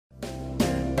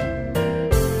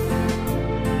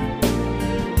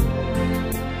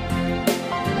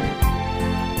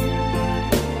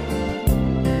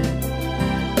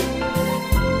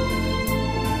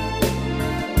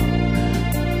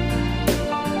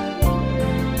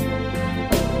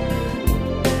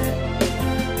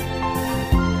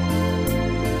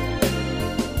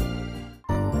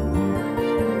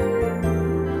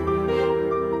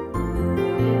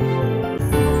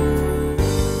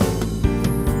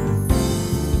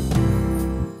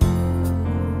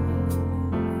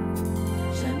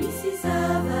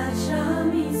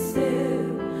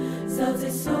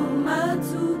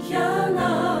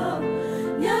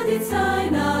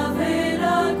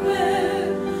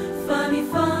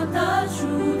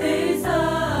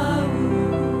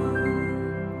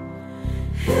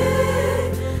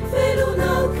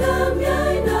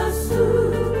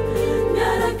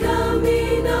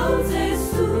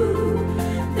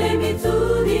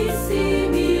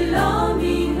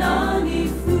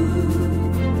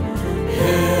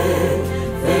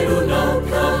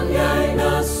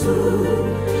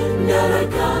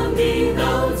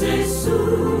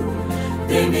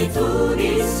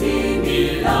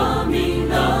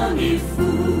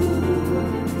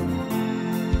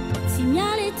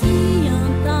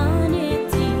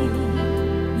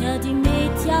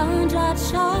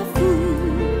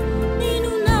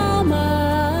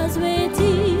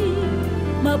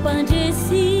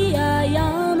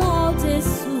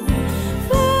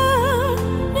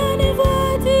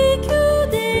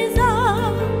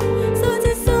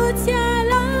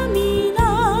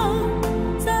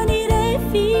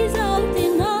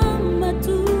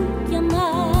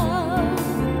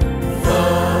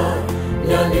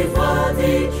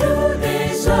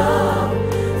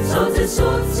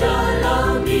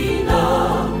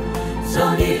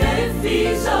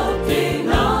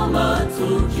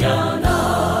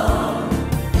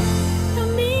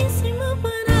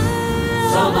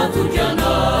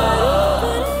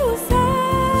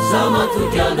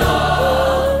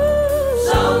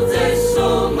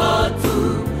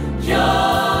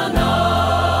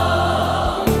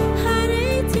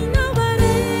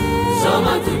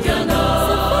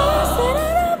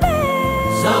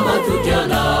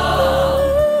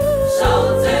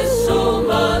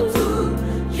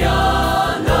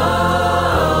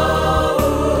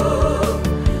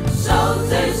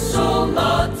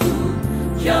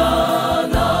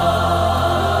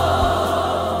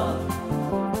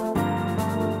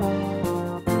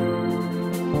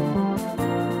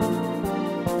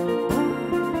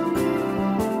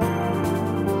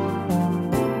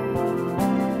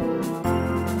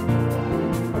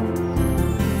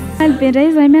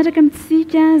Indray zay miaraka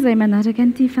amintsika zay manaraka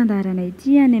an'ity fandaharana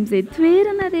ity any amin'izay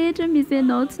toerana rehetra misy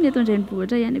ianao tsy ny eto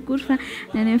an-drenivohitra ihany akory fa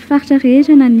ny any amin'ny faritra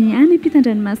rehetra na ny any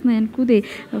ampitan-dranomasina ihany koa dia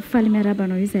faly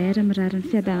miarabanao izay ary mirary ny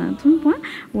fiadanany tompo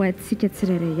ho antsika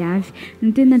tsirairay avy. Ny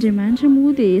tenin'Andriamanitra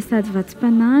moa dia sady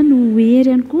vatim-panahy no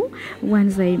hery ihany koa ho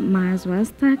an'izay mahazo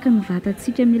azy tahaka ny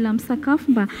vatantsika mila misakafo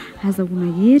mba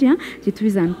azahoana hery dia toy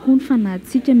izany koa ny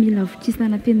fanahintsika mila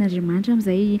avokisana tenin'Andriamanitra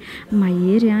amin'izay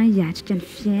mahery hiatrika ny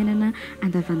fiainana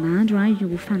andavanandro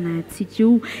io fanahintsika io.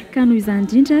 Ka noho izany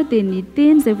indrindra dia ny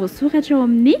teny izay voasoratra ao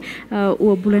amin'ny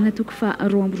ohabolana toko fa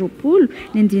 12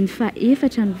 ny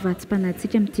 14 ny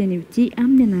vatim-panahintsika amin'ny teny io ity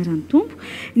amin'ny anaran'ny Tompo.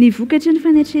 Ny vokatry ny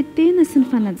fanaitretena sy ny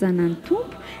fanajana ny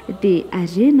Tompo dia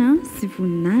arena sy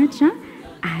voninahitra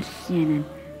ary fiainana.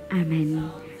 Amen.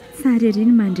 Tsara ery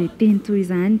ny mandre teny toy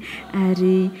izany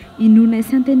ary inona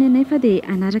sy antenenay fa dia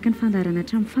anaraka ny fandarana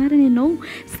hatramin'ny farany ianao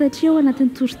satria ao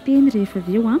anatin'ny toriteny rehefa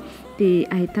avy eo dia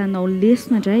ahitanao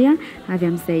lesona indray avy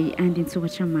amin'izay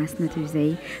andin-tsoratra masina toy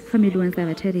izay. Famelohan'ny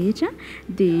zavatra rehetra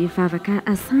dia vavaka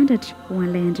asandratra ho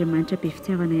an'ilay Andriamanitra be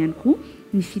fitiavana ihany koa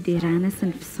ny fiderana sy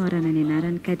ny fisaorana ny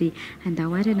anarany ka dia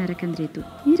andao ary anaraka an'ireto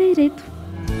hira ireto.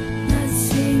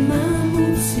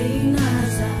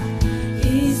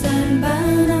 Izan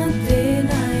bana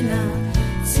tenaina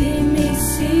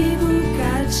simisibu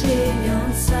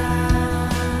kachenyonsa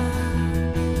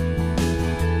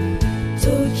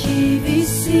toki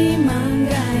visi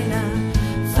mangaina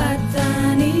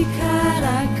fatani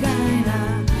karakaina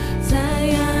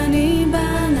zayani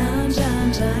bana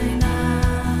janjaina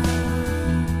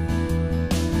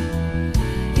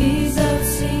izau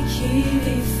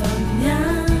sikiri famnya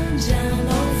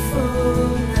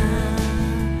janofona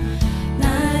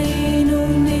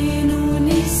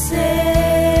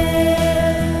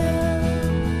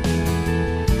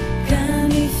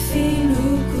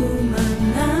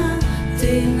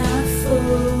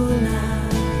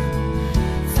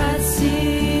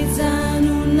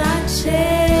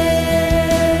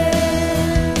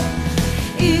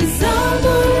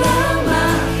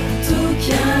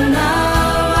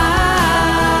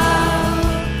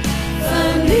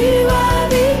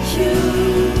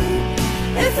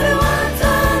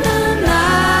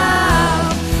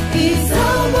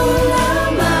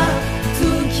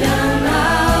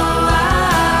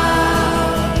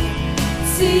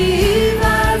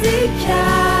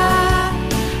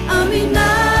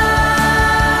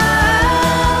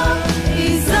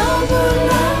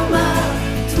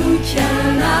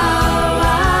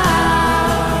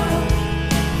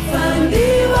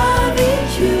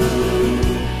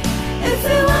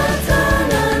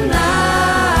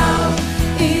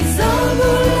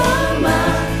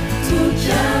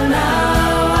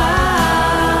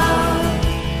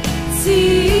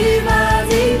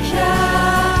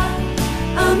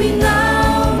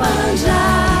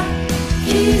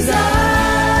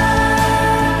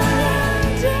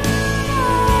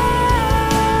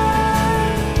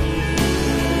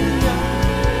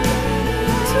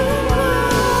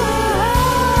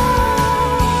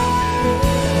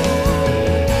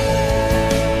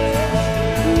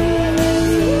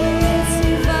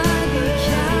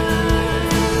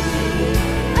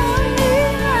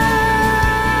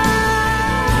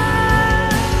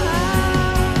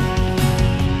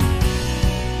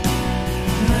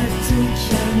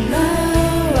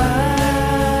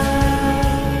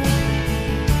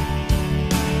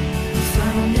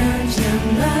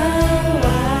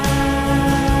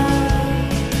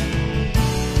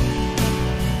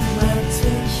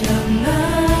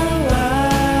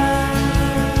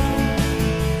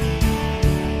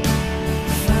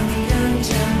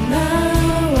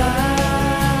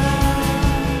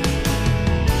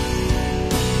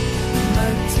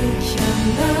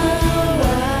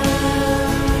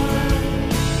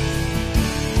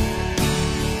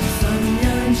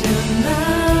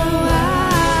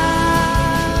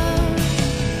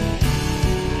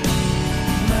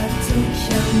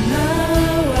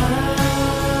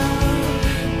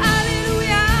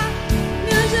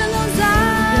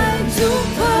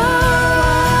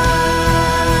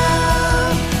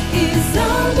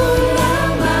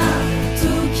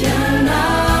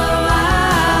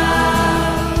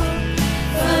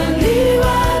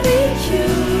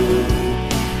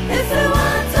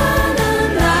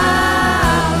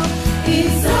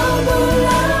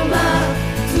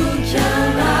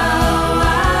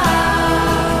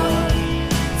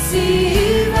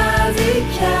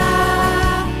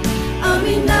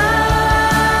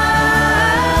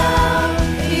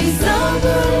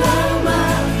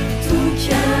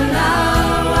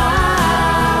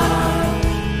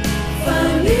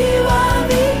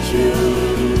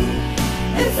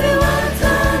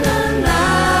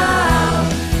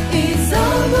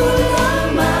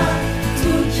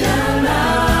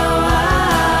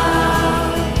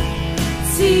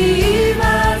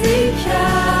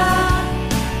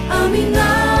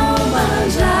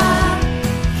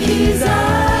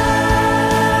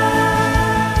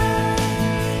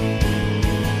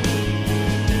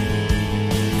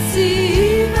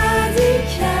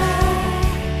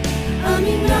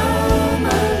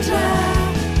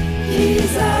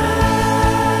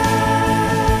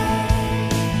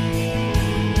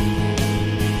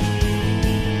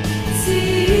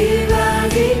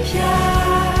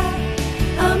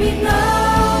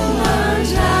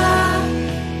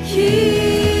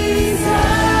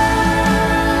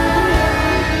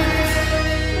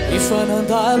efa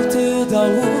nandalo teo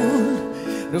daholo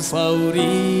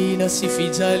refaorina sy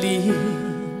fijaly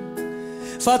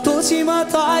fa tô tsy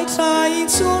mataitra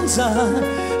intsonja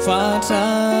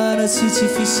fantrana sy tsy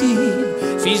fisiny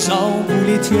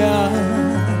fizaomboly tia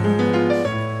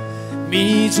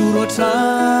mijoro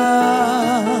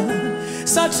atrano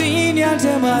satria ny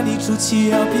andriamanitro tsy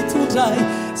ampitondray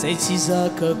zay tsy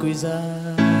zakako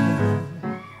izany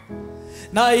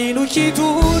na ino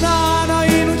kidona na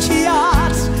ino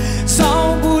kiatra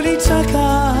zaomboly traka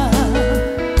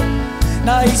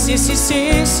na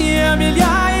isesisesy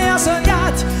ameliay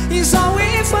azaniaty izao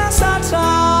efa satra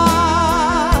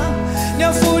ny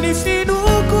afony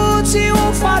finoko tsy ho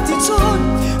fatitsony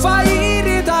fa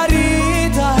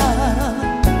iredareda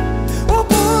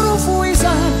oporo fo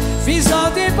izany fizao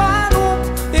de manompo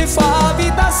efa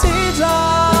vita sedra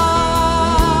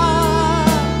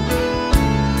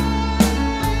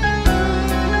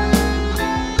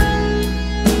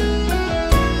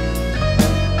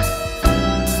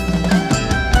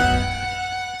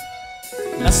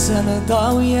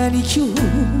sanandao ihany ko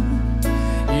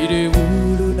ire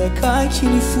olo nakaiky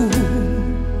ny fo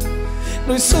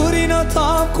no sorina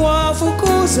tamiko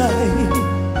avoko zay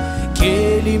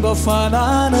kely mba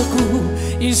fananako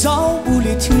izao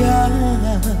mboly tia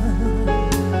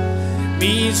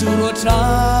mijoro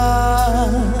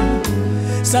atrano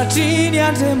satria ny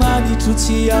andriamanitro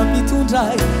tsy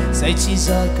ampitondray zay tsy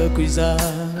zakako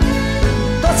izany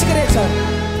tatsika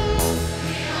rehetra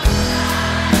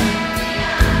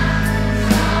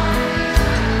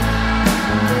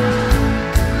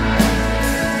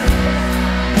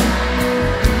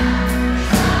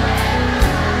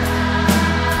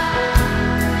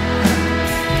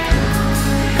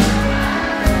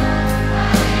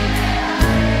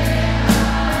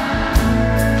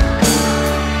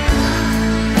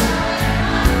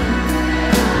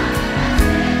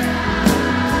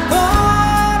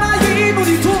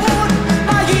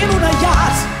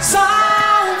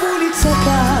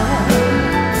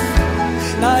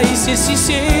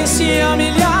sesisesy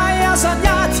ameliay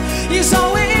azaniaty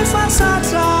izao efa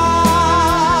satra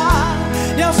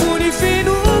ny afony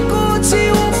finoko tsy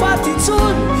ho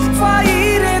fatitsony fa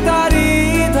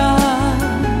iredareda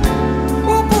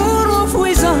oporo fo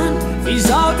izany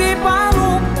izao de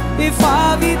manompo efa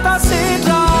vita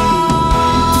sedra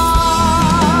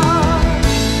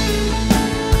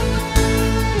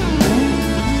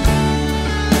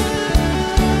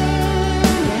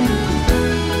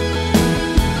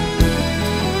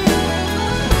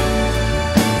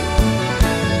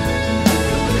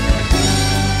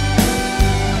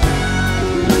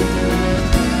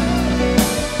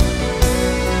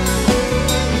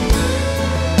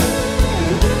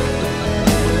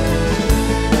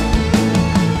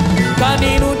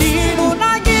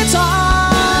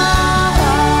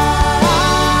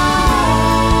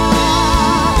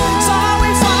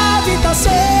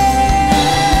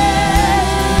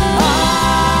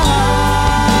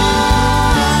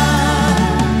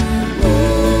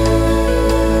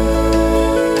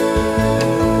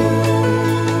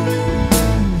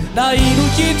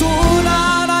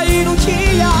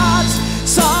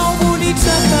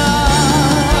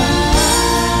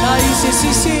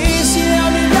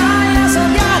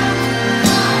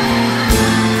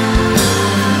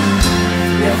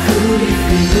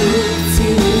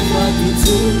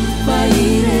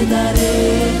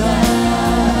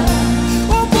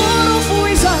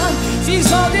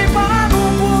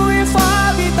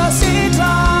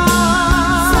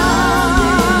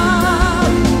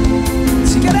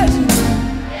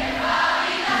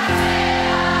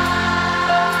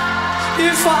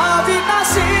If I be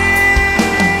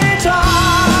nascita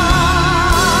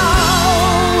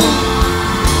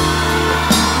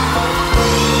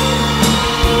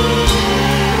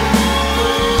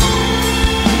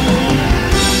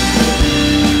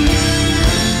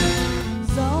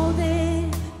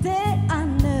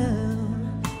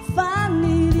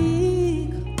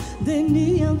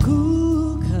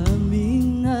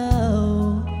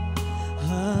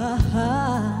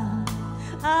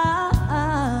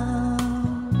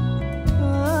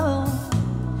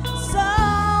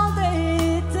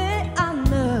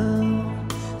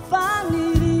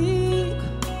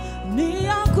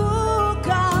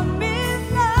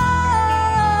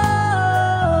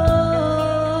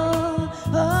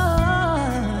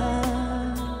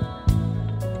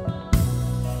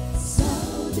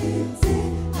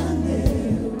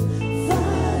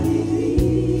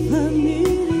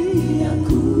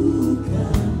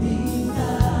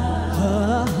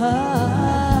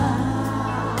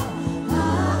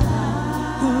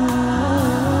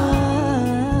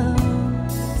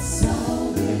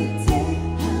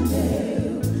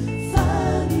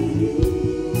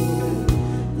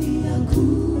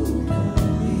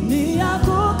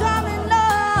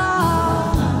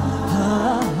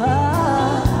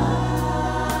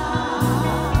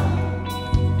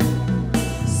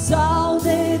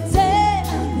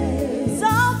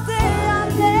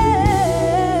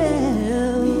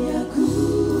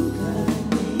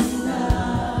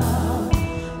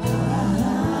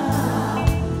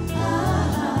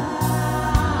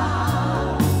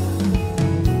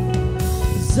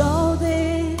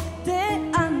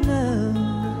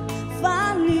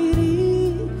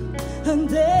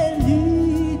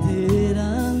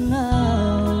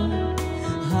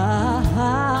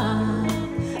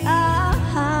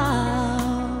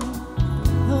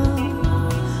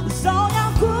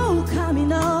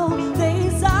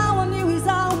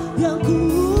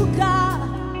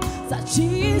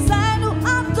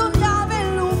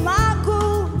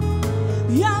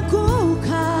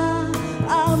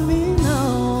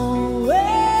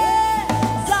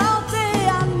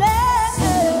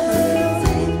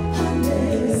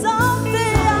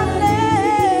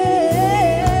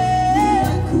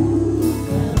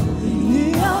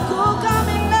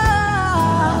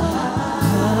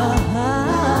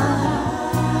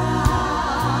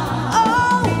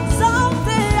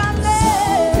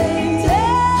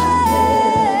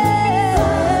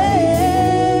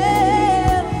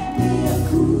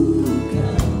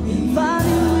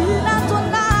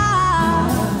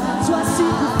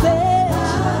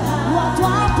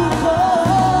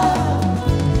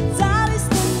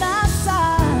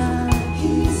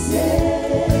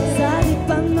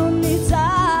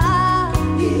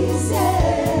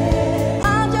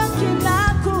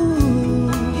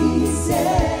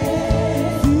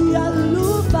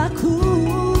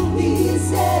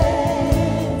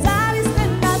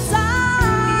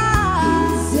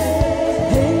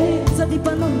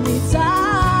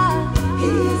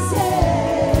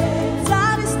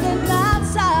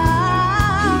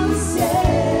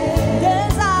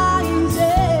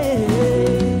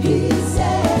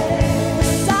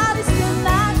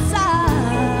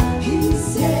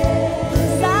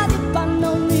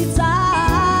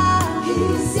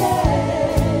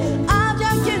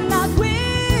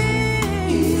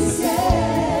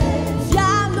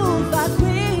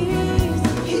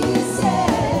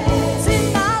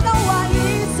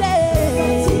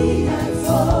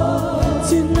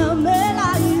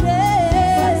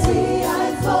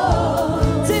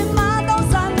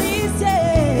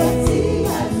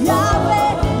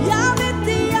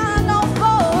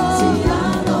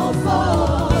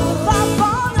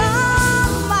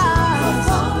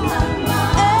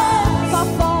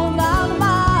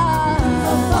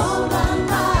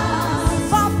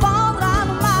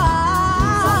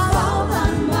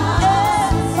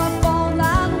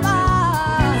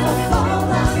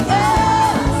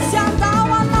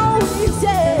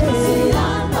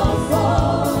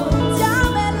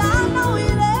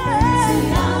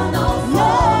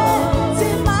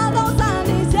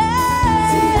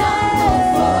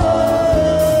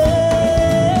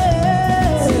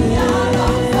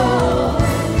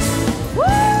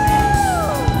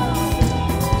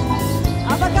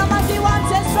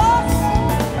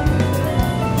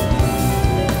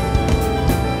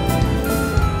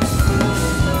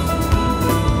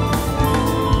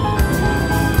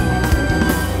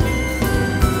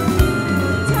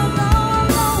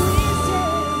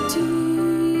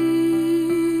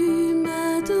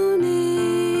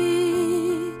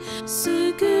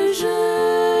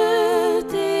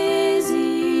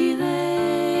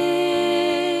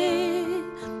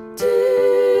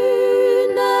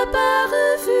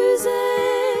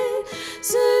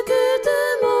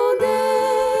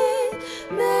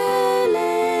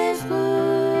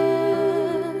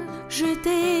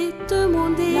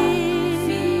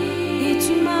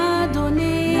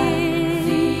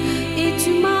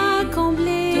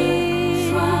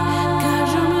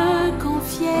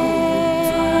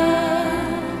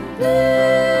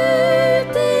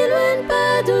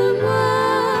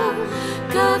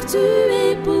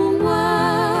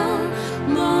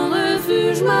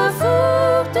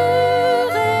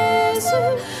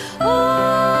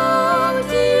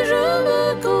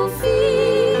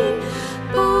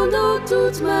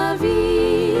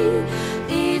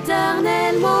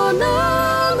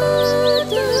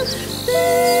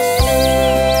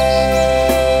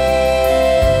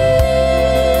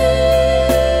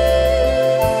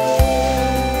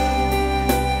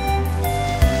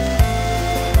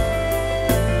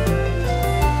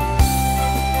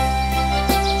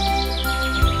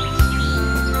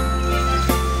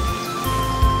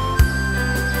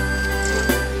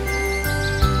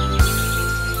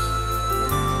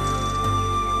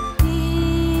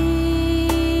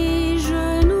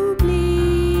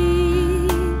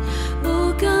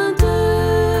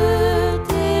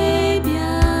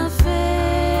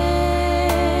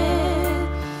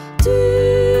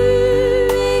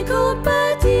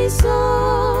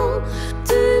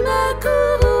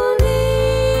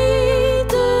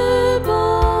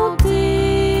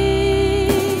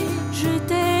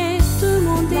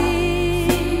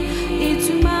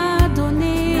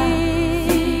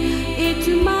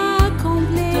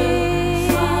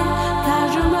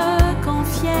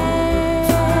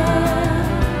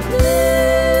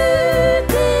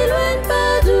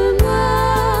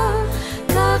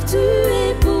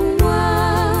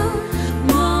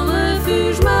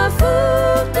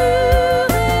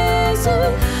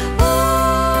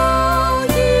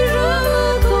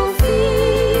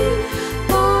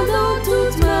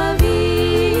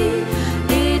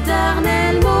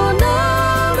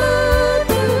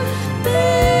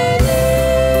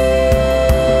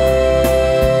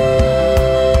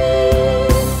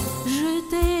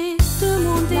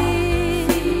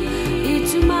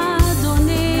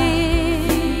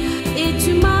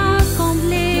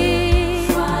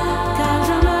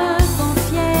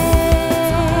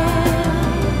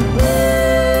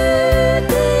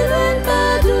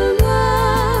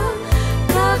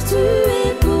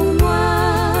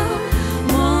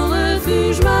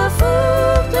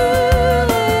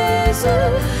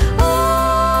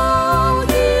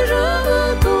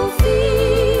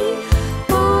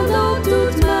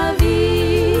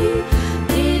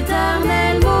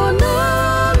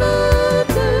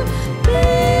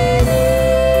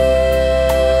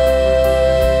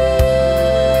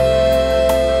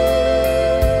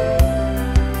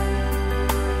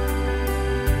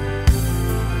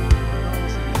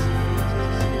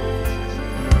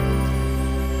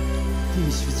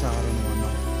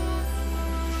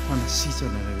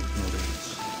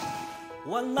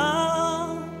Wala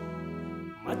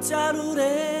macharu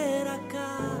reraka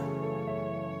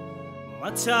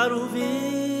macharu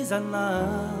vizana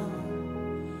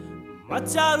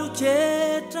macharu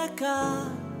ketraka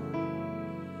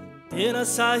tena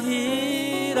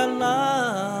sahirana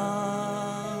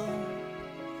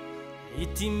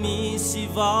ity misy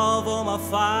vaovao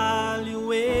mafaly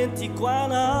hoentiko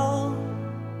anao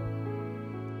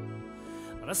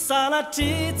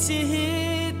rasanatry tsy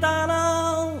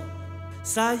hitanao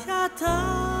sayata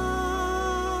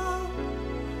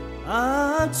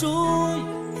anjoy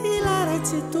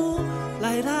ilaraitsy to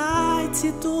lairaitsy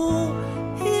to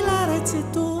ilaraitsy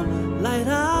to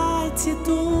lairaitsy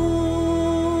to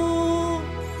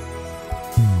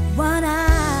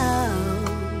Wanao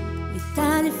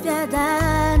itany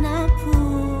fiadanako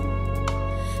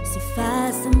sy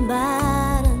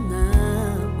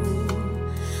fahasambaranao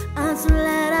antso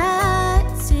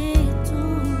lairaitsy to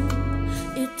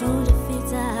itondra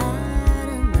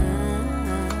fitsarana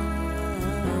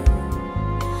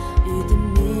edy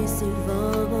misy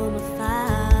vaovao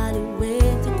mafaly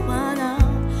hoentiko anao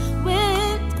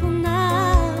hoentiko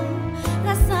anao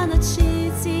rasanatry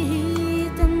tsy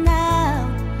hitanao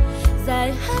zay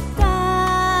hata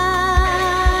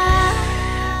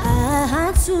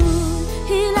antso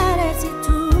ilaraitsy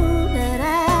to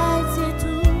lairaitsy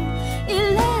to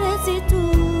ilaraitsy to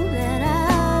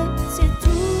lairaitsy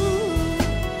to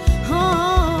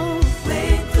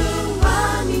Wetu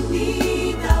amini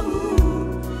tau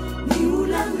ni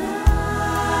ulana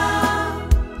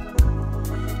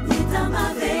ni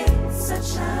tamave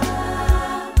sacha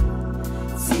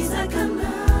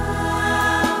sizakana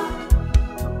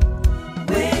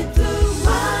Wetu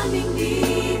amini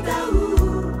tau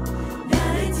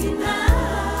naretina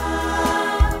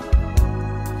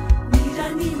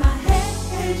nirani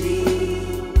maheri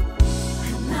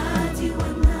anadi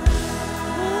wana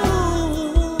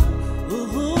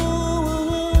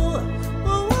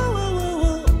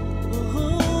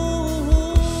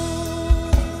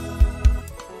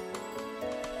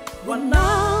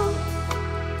Wanao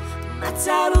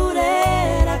macharu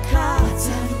reraka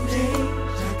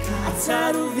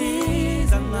macharu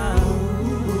vizana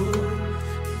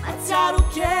macharu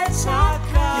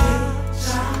ketraka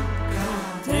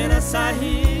tena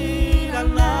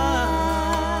sahirana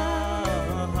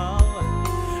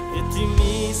ety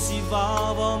misy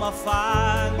vaovao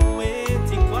mafaly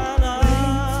hoentiko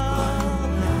anao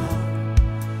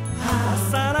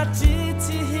rasanatry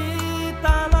tsy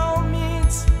hitanao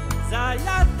mihitsy zay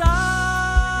ata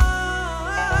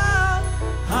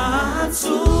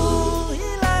antso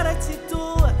ilaraitsy to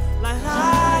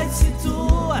lairaitsy to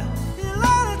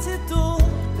ilaraitsy to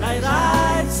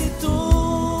lairaitsy to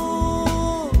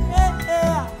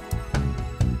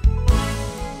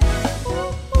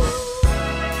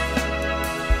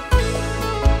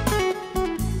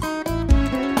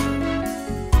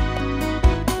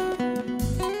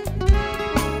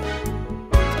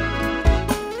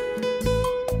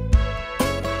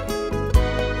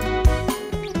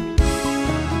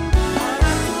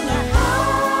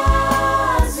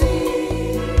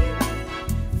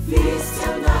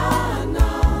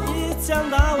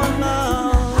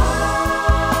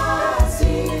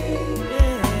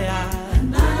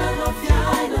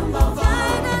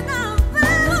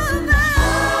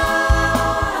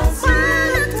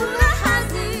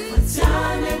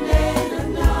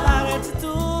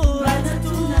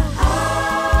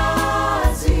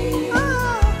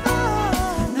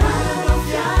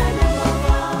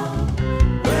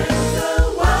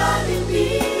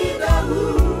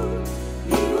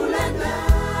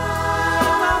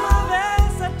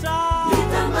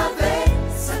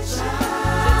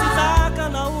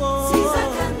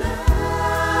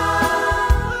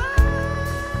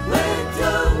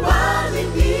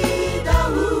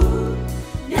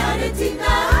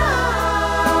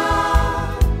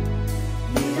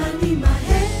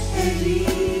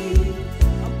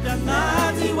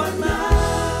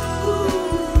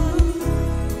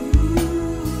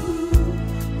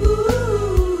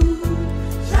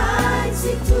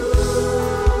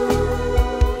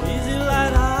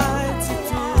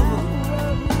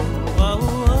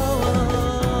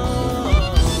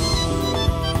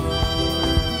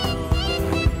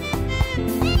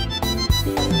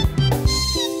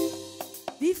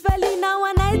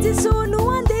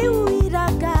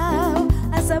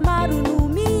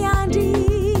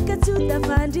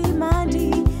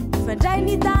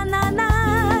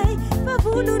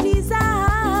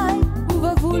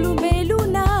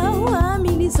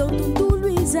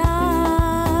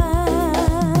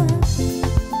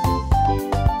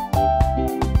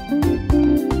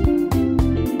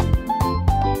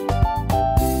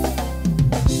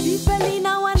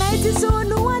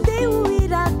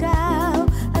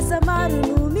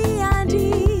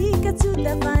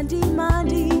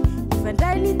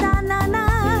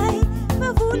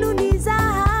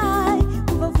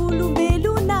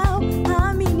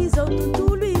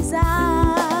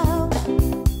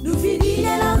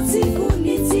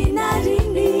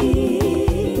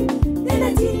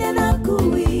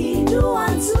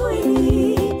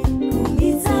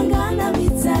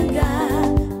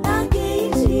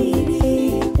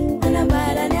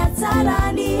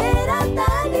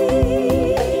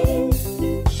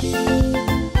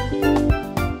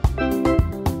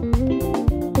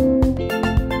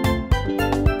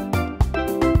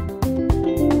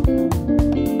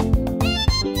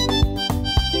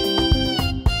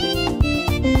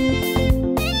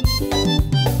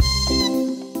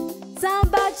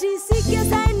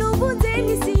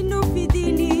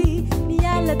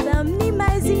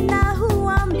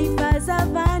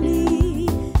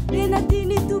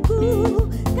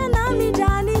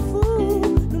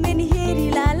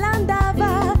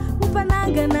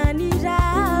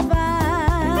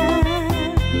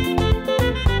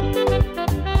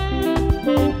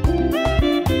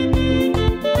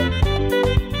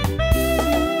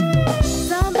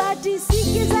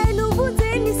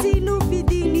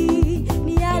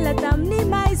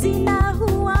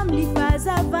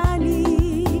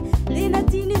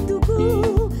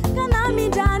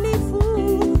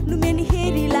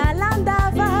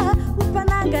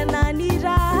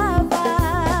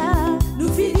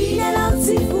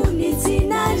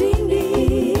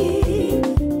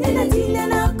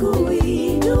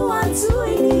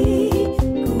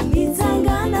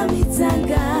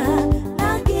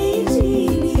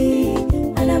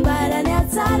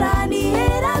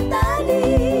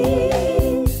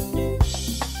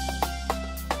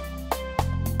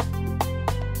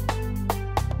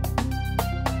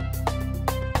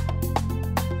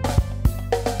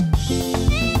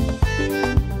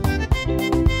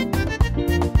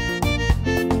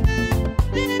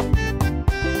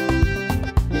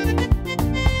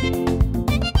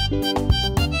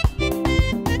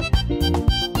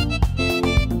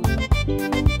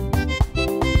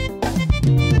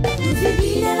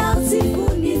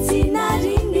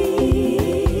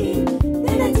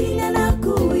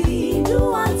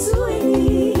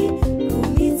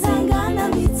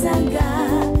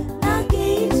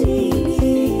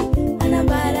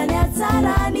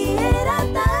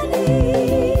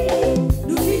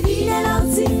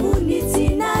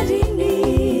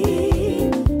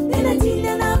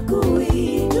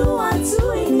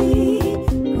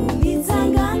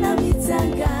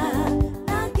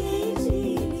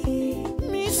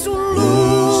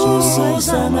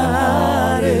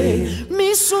zanare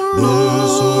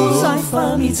misoloza fa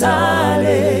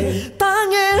mijaly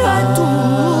tagny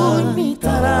atoy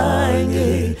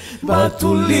mitaraigny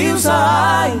batolio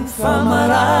zay fa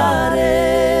marary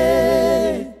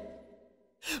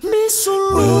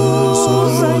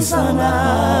misoloza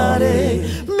zanare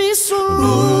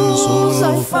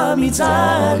misoloza fa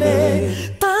mijaly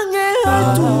tagny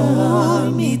atoy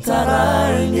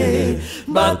mitaraigny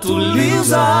batolio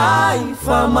zay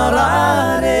fa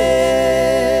marary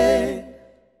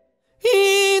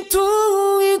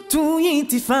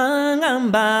ity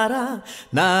fagnambara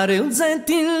nareo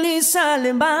gentilisa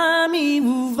le mba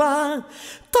miova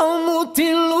tao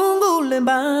motilongo le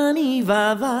mba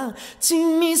mivava tsy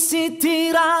misy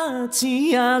tira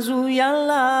tsy azo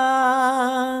iala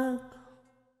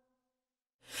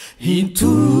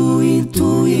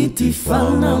ity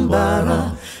fagnambara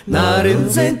nareo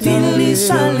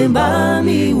gentilisa le mba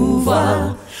miova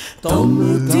tao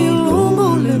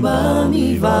motilongo le mba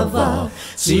mivava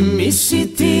tsy misy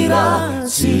tira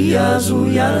tsy azo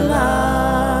iala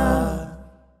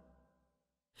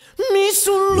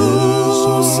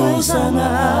misoloza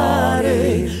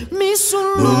zanare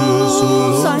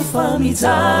misoloza fa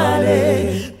mijaly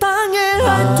tagny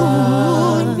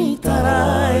atoy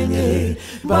mitaraigny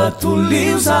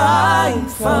batolio zay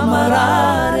fa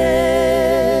marary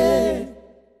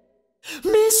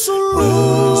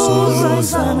misoloza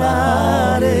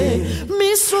zanare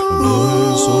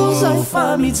misoloza fa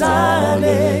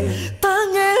mijaly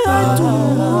tagny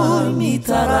atoy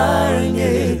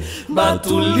mitaraigny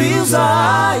batolio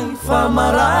zay fa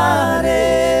marary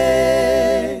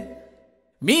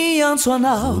miantso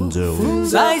anao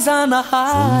zay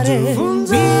zanahary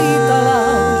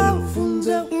mitalao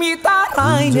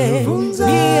mitaraigny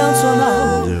miantso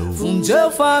anao vonjeo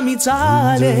fa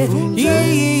mijaly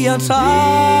iantra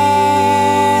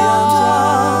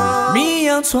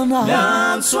miantso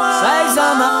anao zay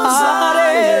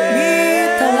zanahary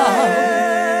mitalao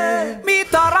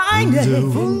mitaraigny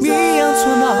miantso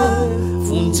anao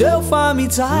vonjeo fa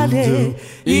mijaly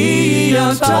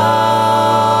iantra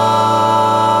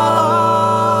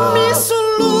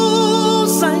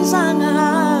misoloza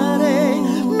zanahary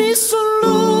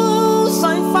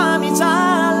misoloza fa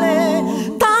mijaly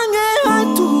tagny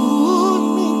atoy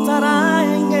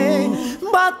mitaraigny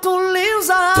batolio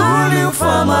zay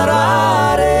fa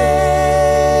marary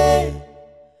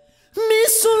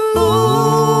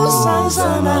misoloza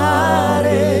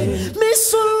zanahary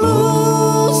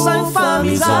misoloza fa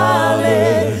mijaly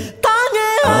tagny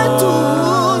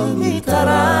atoy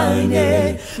mitaraigny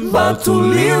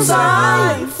batolio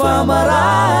zay fa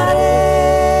marary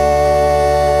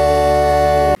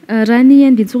raha ny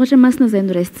andin-tsoratra masina zay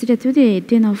noraisintsika teo dia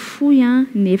tena foy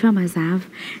nefa mazava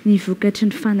ny vokatry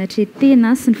ny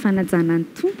fanatretena sy ny fanajana ny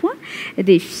tompo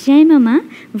dia fiainana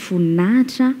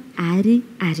voninahitra ary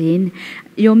arena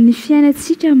eo amin'ny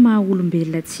fiainantsika maha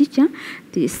olombelona atsika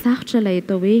dia sarotra ilay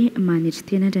atao hoe manetry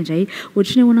tena indraindray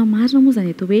ohatry ny ahoana marina moa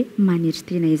zany atao hoe manetry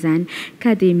tena izany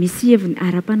ka dia misy heviny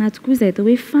ara-panahy tokoa izay atao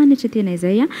hoe fanetretena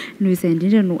izay noho izay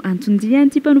indrindra no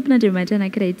antondiany ity mpanompon'Andriamanitra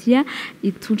anankiray ity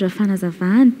hitondra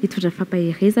fanazavahany hitondra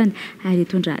fampaherezany ary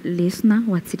hitondra lesona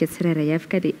ho antsika tsirairay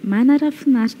avy ka dia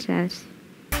manara-finaritra ary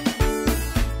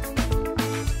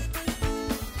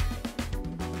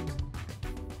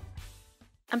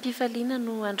ampifaliana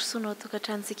no androsoanao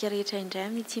tokantranontsika rehetra indray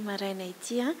amin'ity maraina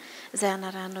ity izay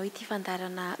anaranao ity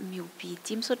fandarana Mihobia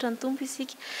ity misaotra ny tompo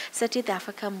isika satria dia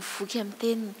afaka mivoky amin'ny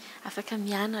teniny afaka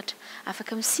mianatra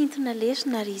afaka misintona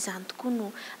lesona ary izany tokoa no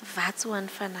vatsy ho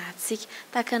an'ny fanahintsika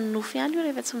tahaka ny nofy ihany io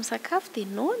rehefa tsy misakafo dia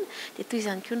noana dia toy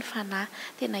izany koa ny fanahy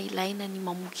tena ilaina ny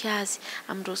mamoky azy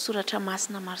amin'ireo soratra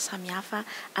masina maro samihafa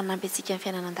anampy antsika amin'ny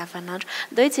fiainana andavanandro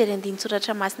ndao hijery andiny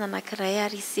soratra masina anankiray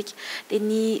ary isika dia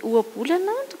ny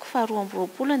ohabolana toko faharoa amby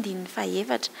roapolo andininy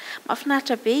fahaefatra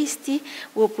mahafinaritra be izy ity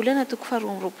ohabolana toko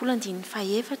faharoa amby roapolo andininy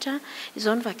fahaefatra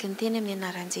izao no vaky ny teny amin'ny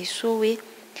anaran'i Jesosy hoe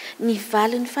ny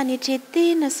valin'ny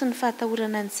fanetretena sy ny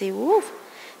fahatahorana an'i Jehovah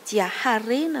dia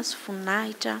harena sy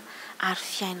voninahitra ary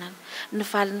fiainana ny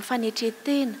valin'ny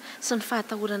fanetretena sy ny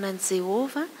fahatahorana an'i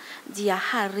Jehovah dia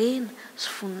harena sy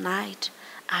voninahitra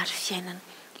ary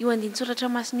fiainana io andin-tsoratra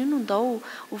masina io no ndao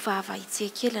ho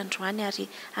vavahintsika kely androany ary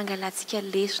angalantsika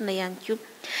lesona ihany koa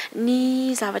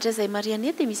ny zavatra izay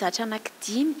mariana dia mizatra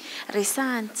anankidimy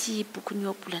resahan'ity boky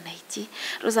ohabolana ity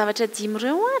ireo zavatra dimy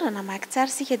ireo raha namaky tsara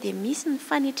isika dia misy ny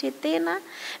fanetretena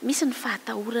misy ny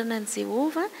fahatahorana an'i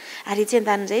Jehovah ary etsy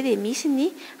andanin'izay dia misy ny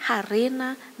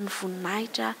harena ny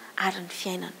voninahitra ary ny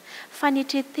fiainana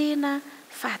fanetretena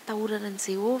fahatahorana ny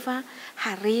Jehova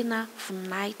harena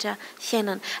voninahitra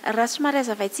fiainana. Raha somary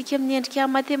azavaintsika amin'ny endrika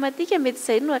matematika mety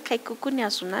izay no akaiky kokoa ny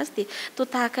azona azy dia toa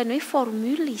tahaka ny hoe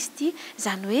formule izy ity,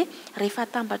 izany hoe rehefa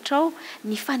atambatrao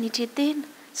ny fanetretena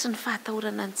sy ny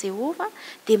fahatahorana ny Jehova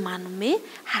dia manome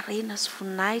harena sy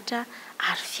voninahitra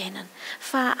ary fiainana.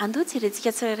 Fa andao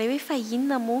jerentsika tsirairay hoe fa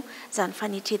inona moa izany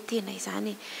fanetretena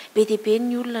izany? Be dia be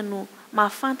ny olona no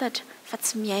mahafantatra fa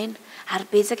tsy miaina, ary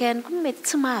betsaka ihany koa mety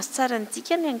tsy mahazo tsara ny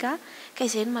dikany anga ka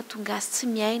izay no mahatonga azy tsy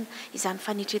miaina izany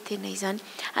fanetretena izany.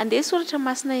 Andeha soratra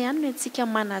masina ihany no entsika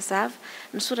manazava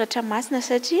ny soratra masina,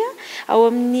 satria ao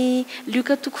amin'ny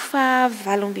Luka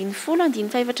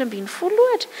 7:15-17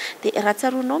 ohatra dia raha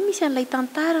tsaroanao misy an'ilay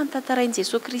tantara ny tantarain'i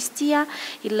Jesosy Kristy,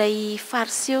 ilay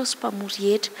fariseo sy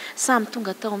mpamory hetra samy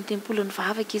tonga tao amin'ny tempolony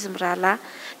vavaka izy mirahalahy,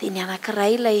 dia ny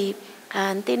anankiray ilay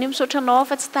ny teny hoe misaotra anao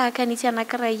fa tsy tahaka n'itsy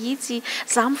anankiray itsy,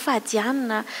 za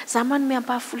mifadianina, za manome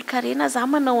ampahafolo-karena, za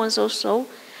manao an'izao.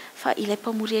 Fa ilay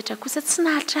mpamory hetra kosa tsy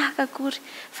nahatraka akory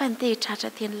fa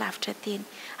nitehitratra teny lavitra teny,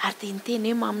 ary dia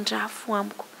niteny hoe mamondrafo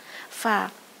amiko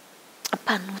fa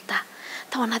mpanota.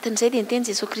 Tao anatin'izay dia niteny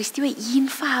Jesosy Kristy hoe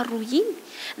iny faharoa iny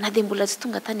na dia mbola tsy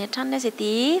tonga tany an-tranony azy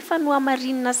dia efa no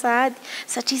hamarinina sahady,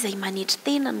 satria izay manetry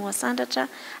tena no asandratra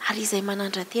ary izay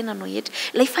manandra tena no hetra.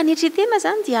 Ilay fanetretena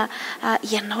izany dia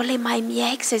ianao ilay mahay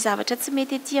miaika izay zavatra tsy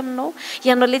mety etỳ aminao,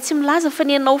 ianao ilay tsy milaza fa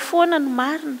ny ianao foana no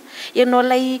marina, ianao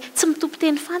ilay tsy mitompo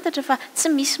teny fantatra fa tsy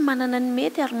misy manana ny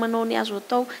mety ary manao ny azo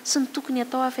atao sy ny tokony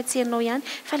atao afa-tsy ianao ihany,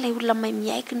 fa ilay olona mahay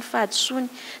miaika ny fahadisoany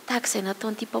tahaka izay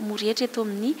nataon'ity mpamory hetra eto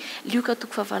amin'ny Luka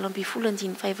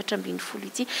 7:15-17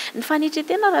 ity. Ny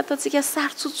fanetretena raha ataontsika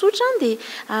sary tsotsotra dia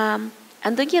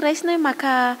andao raisina hoe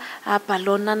maka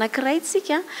balona anankiray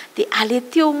tsika dia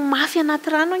aleteo mafy anaty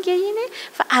rano ange iny,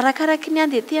 fa arakaraka ny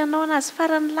andeteanao anazy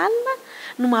farany lalina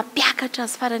no mampiakatra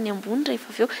azy farany ambony rehefa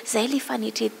avy eo. Izay ilay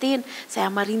fanetretena izay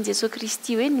hamarin'i Jesosy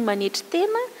Kristy hoe ny manetry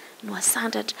tena no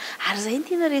asandratra. Ary izay ny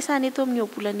tiana resahana eto amin'ny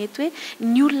ohabolana eto hoe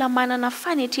ny olona manana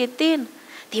fanetretena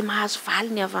dia mahazo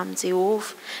valiny avy amin'ny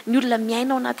Jehova. Ny olona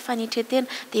miaina ao anaty fanetretena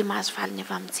dia mahazo valiny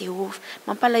avy amin'ny Jehova.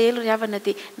 Mampalahelo ry havana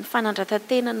dia ny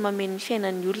fanandran-tantena no mameno ny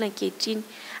fiainan'ny olona ankehitriny,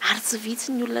 ary tsy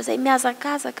vitsy ny olona izay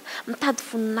mihazakazaka mitady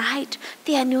voninahitra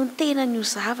te haneho ny tena ny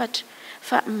zavatra.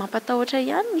 Fa mampatahotra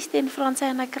ihany, misy teny frantsay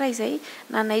anankiray izay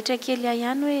nanaitra kely ahy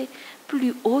ihany hoe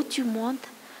plus haut tu montes,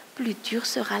 plus dur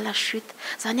sera la chute.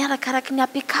 Izany arakaraka ny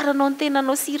ampiakaranao ny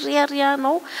tenanao sy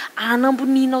reharehanao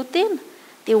anamboninao tena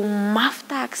dia ho mafy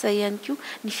tahaka izay ihany koa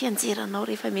ny fianjeranao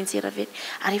rehefa mianjera very.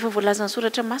 Ary efa voalaza ny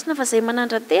soratra masina fa izay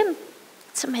manandra tena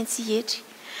tsy maintsy hietry.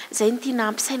 Izay ny tiana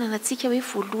ampisainana antsika hoe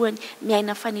voalohany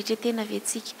miaina fanetretena ve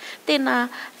tsika, tena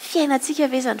fiainantsika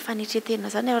ve izany fanetretena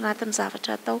izany ao anatin'ny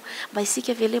zavatra atao, mba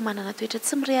isika ve ilay manana toetra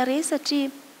tsy mirehareha, satria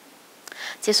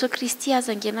Jesosy Kristy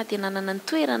aza angena dia nanana ny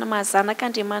toerana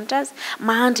mahazanak'Andriamanitra azy,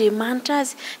 mahandriamanitra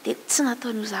azy, dia tsy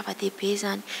nataony ho zava-dehibe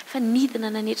izany, fa nidina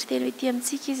nanetry tena hoe ity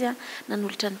amintsika izy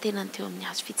nanolotra ny tenany teo amin'ny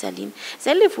hazo fijaliana.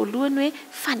 Izay ilay voalohany hoe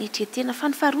fanetretena. Fa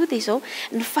ny faharoa dia izao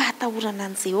ny fahatahorana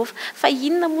an' Jehova. Fa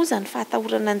inona moa izany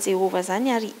fahatahorana an' Jehova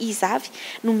izany, ary iza avy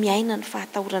no miaina ny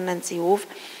fahatahorana an' Jehova?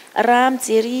 Raha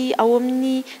mijery ao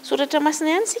amin'ny soratra masina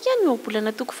ihany isika ny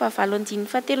ohabolana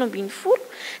 7:17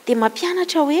 dia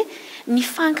mampianatra hoe ny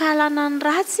fankahalana ny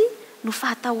ratsy no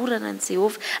fahatahorana an'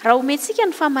 Jehova. Raha omentsika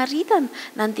ny famaritana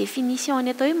na ny definition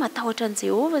atao hoe matahotra an'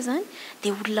 Jehova izany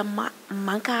dia olona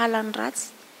mankahala ny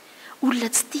ratsy, olona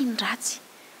tsy tia ny ratsy.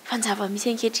 Fa ny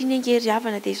zava-misy ankehitriny angery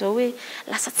havana dia izao hoe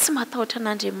lasa tsy matahotra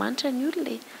an'Andriamanitra ny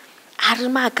olona, ary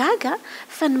mahagaga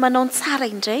fa ny manao ny tsara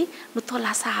indray no tao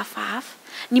lasa hafahafa,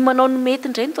 ny manao ny mety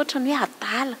indray no toatra ny hoe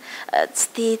adala,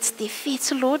 tsy dia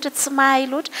fetsy loatra, tsy mahay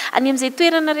loatra. Any amin'izay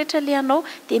toerana rehetra lehanao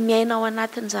dia miaina ao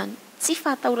anatin'izany tsy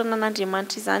fahatahorana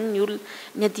an'Andriamanitra izany ny olona,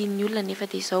 ny adin'ny olona. Nefa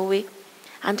dia izao hoe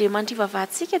Andriamanitra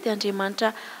ivavahantsika dia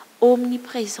Andriamanitra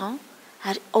omniprésent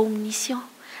ary omniscient.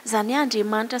 Izany hoe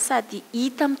Andriamanitra sady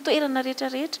hita amin'ny toerana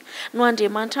rehetrarehetra, no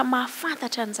Andriamanitra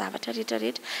mahafantatra ny zavatra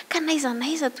rehetrarehetra, ka n'aiza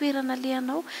n'aiza toerana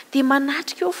lehanao dia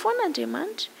manatrika eo foana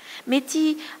Andriamanitra.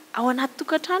 Mety ao anaty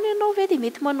tokantrano ianao ve dia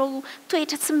mety manao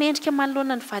toetra tsy mendrika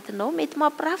manoloana ny vadinao, mety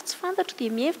mampirafy tsy fantatro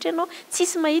dia mihevitra ianao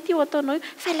tsisy mahita io ataonao io,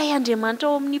 fa ilay Andriamanitra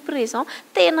omniprésent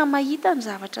tena mahita ny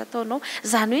zavatra ataonao.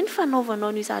 Izany hoe ny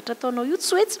fanaovanao ny zavatra ataonao io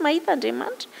tsy hoe tsy mahita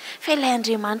Andriamanitra, fa ilay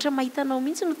Andriamanitra mahitanao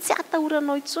mihitsy no tsy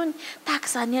atahoranao intsony. Tahaka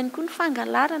izany ihany koa ny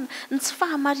fangalarana, ny tsy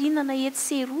fahamarinana etsy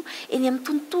sy eroa eny amin'ny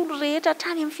tontolo rehetra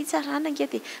hatrany amin'ny fitsarana ange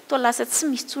dia toa lasa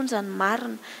tsy misy intsony izany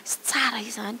marina sy tsara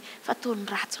izany, fa toa ny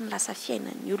ratsy no lasa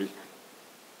fiainan'ny olona.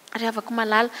 Rehavako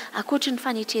malala akoatry ny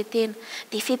fanetretena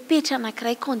dia fepetra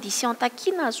anankiray condition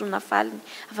takina azona valiny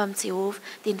avy amin'ny Jehovah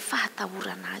dia ny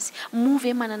fahatahorana azy. Moa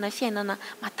ve manana fiainana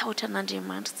matahotra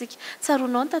an'Andriamanitra tsika?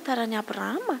 Tsaroanao ny tantaran'i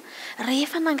Abrahama.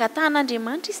 Rehefa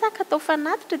nangatan'Andriamanitra Isaka tao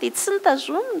fanatitra dia tsy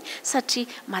nitazominy satria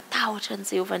matahotra ny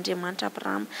Jehovah Andriamanitra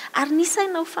Abrahama. Ary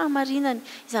nisaina ho fahamarinany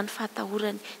izany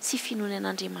fahatahorany sy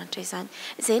finoanan'Andriamanitra izany.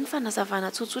 Izay ny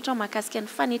fanazavana tsotsotra mahakasika ny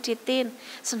fanetretena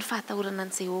sy ny fahatahorana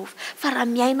ny Jehovah. Fa raha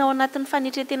miaina ao anatin'ny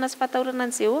fanetretena sy fahatahorana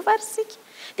ny Jehovah ary sika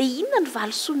dia inona ny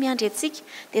valosoa miandry antsika?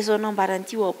 Dia izao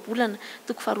nambaran'ity ohabolana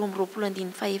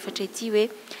 2:24 ity hoe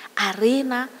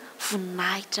arena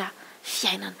voninahitra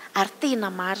fiainana. Ary tena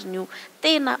marina io,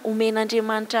 tena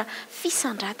omen'Andriamanitra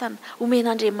fisandratana,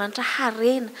 omen'Andriamanitra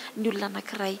harena ny olona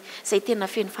anankiray izay tena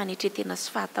feno fanetretena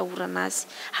sy fahatahorana azy.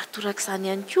 Ary toraka izany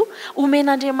ihany koa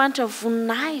omen'Andriamanitra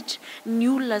voninahitra ny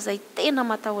olona izay tena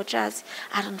matahotra azy.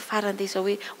 Ary ny farany dia izao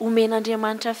hoe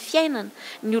omen'Andriamanitra fiainana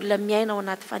ny olona miaina ao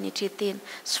anaty fanetretena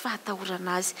sy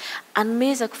fahatahorana azy.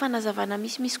 Anomezako fanazavana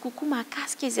misimisy kokoa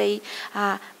mahakasika izay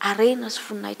arena sy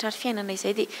voninahitra ary fiainana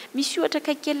izay dia misy ohatra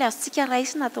kely azontsika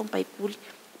raisina atao amin'ny Baiboly.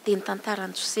 Dia ny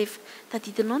tantaran'i Josefa.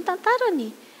 Tadidinao ny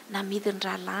tantarany? Namidy ny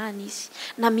rahalaany izy,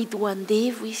 namidy ho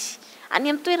andevo izy.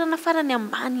 Any amin'ny toerana farany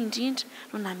ambany indrindra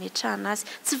no nametrahana azy.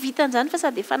 Tsy vitan'izany fa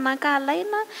sady efa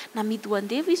nankahalaina, namidy ho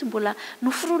andevo izy, mbola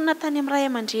noforonina tany amin'ny ray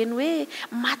aman-dreny hoe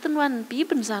maty no an'ny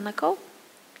biby ny zanakao.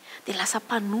 Dia lasa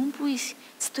mpanompo izy.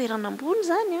 Tsy toerana ambony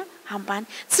izany ambany.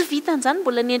 Tsy vitan'izany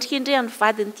mbola niendrikendrehany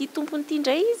vadiny ity tompony ity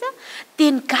indray izy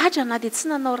dia nigadra na dia tsy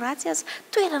nanao ratsy azy.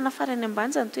 Toerana farany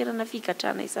ambany izany toerana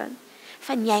figadrana izany.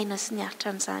 Fa niaina sy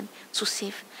niaritra an'izany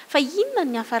Josefa. Fa inona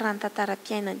ny hafarany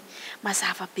tantaram-piainany?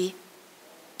 Mazava be.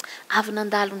 Avy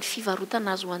nandalo ny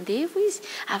fivarotana azo andevo izy,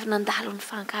 avy nandalo ny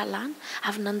fankalana,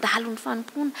 avy nandalo ny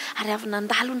fanompoana, ary avy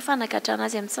nandalo ny fanagadrana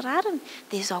azy amin'ny tsirariny.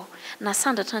 Dia izao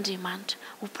nasandratr'Andriamanitra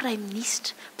ho prime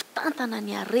ministre, mpitantana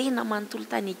ny arena manontolo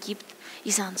tany Egypta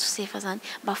izany Josefa izany.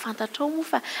 Mba fantatrao moa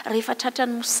fa rehefa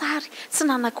tratrany mosary tsy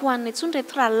nanakohanina intsony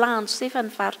reto rahalahy Josefa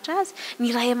nivarotra azy,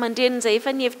 ny ray aman-dreny izay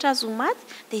efa nihevitra azy ho maty.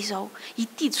 Dia izao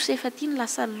ity Josefa ity ny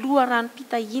lasa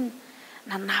loharanom-pitahiana,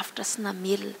 nanavitra sy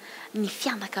namelona ny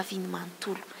fianakaviany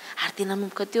manontolo. Ary dia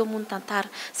nanomboka teo moa ny tantara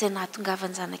izay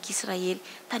nahatongavany zanak'Israely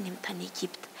tany amin'ny tany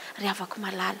Egypta. Rehavako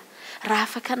malala, raha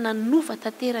afaka nanova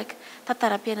tanteraka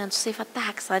tantaram-piainan'i Josefa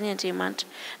tahaka izany Andriamanitra,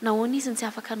 nahoana izy tsy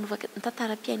afaka nanova ny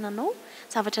tantaram-piainanao?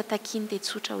 Zavatra takiny dia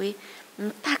tsotra hoe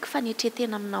mitaky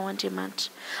fanetretena aminao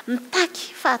Andriamanitra,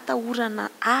 mitaky fahatahorana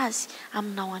azy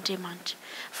aminao Andriamanitra.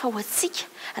 Fa ho antsika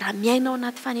raha miaina ao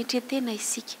anaty fanetretena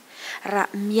isika, raha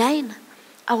miaina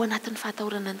ao anatin'ny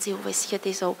fahatahorana ny Jehovah isika,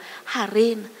 dia izao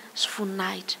harena sy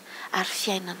voninahitra ary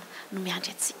fiainana no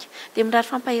miandry antsika. Dia mirary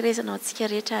fampahirezana ao antsika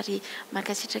rehetra ary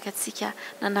mankasitraka antsika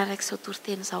nanaraka izao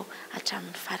toriteny izao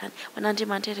hatramin'ny farany. Ho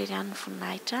an'Andriamanitra irery ihany ny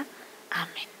voninahitra.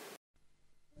 Amen.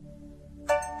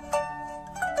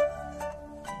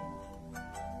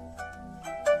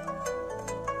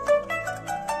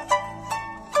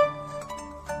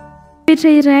 Petra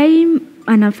iray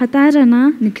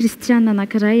anafantarana ny kristianina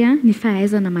anankiray ny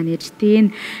fahaizana manetry teny,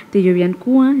 dia eo ihany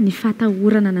koa ny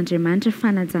fahatahorana an'Andriamanitra,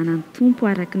 fanajana ny tompo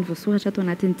araka ny voasoratra atao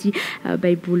anatin'ity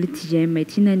Baiboly TGM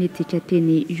ity na ny etika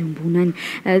teny iombonany.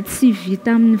 Tsy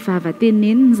vita amin'ny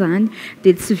vava-tenenina izany,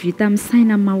 dia tsy vita amin'ny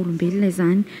saina maha-olombelona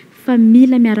izany, fa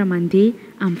mila miara-mandeha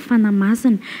amin'ny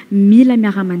fanamasina, mila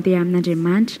miara-mandeha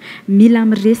amin'Andriamanitra, mila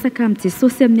miresaka amin'ny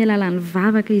Jesosy amin'ny alalan'ny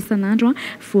vavaka isan'andro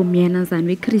vao miaina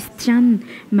an'izany hoe kristianina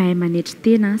mahay manetry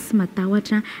tena sy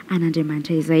matahotra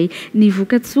an'Andriamanitra izay. Ny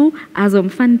vokatsoa azo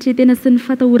amin'ny fanetretena sy ny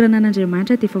fatahorana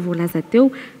an'Andriamanitra dia efa voalaza teo,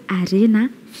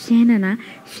 arena fiainana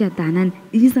fiadanana.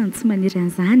 Izany tsy maniry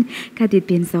an'izany ka dia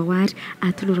ben'izao ary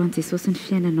atoloran'i Jesosy ny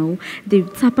fiainanao, dia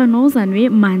tsapanao izany hoe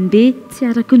mandeha tsy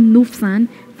araka ny nofo izany,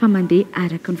 fa mandeha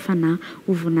araka ny fanahy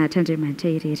ho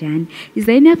voninahitran'Andriamanitra irery ihany.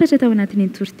 Izay ny hafatra tao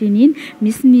anatin'ny toriteny iny,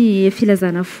 misy ny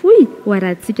filazana fohy ho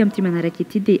arahantsika amin'ity manaraka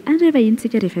ity, dia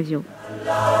andrevahitsika rehefa avy eo.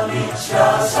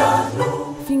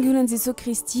 Fiangonan'i Jesosy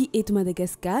Kristy eto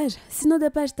Madagascar, synode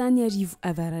apartany arivo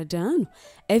avaradrano,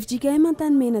 FJKM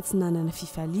Antanimena tsy nanana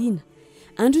fifaliana.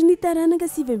 Andro ny taranaka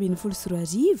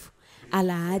 7:24,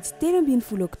 alahady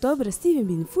 13 oktobra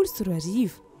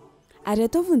 2024. Ary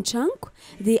ataovy ny tranoko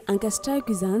dia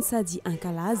ankasitrahako izany sady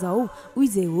ankalaza aho hoy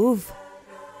Jehovah.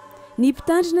 Ny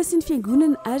mpitandrina sy ny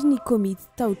fiangonana ary ny komity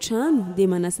tao-trano dia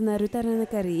manasana ireo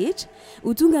taranaka rehetra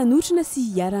ho tonga anotrona sy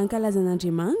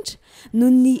hiara-ankalazan'Andriamanitra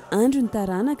noho ny andro ny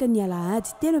taranaka ny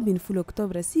alahady 13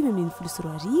 oktobra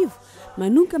 2024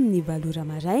 manomboka amin'ny 7 ora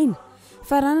maraina,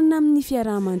 faranana amin'ny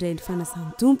fiaraha-mandray ny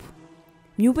fanasan'ny tompo.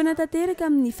 miompana tanteraka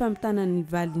amin'ny fampitanan'ny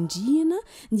valindriana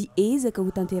ny ezaka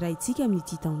ho tanterahintsika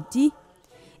amin'ity taona ity.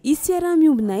 Izy tsy raha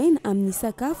miombina aina amin'ny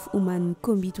sakafo oman'ny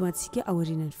komito antsika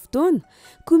aorianan'ny fotoana,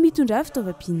 komitondra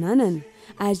fitaovam-pihinanana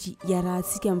ary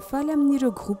iarahantsika mifaly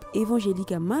amin'ireo groupe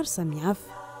évangélika maro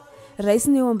samihafa.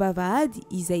 Raisina eo am-bavahady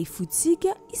izay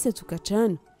fotsika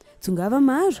isa-tokantrano. Tongava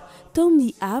maro tao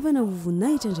amin'ny havana ho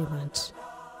voninahitra Andriamanitra.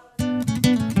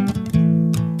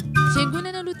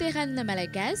 Fiangonana Luteranina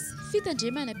Malagasy,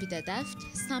 fitandremana Pitadavitra,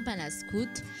 sampana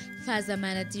Skoto,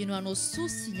 fahazamana dino anao soa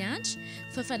sy antra,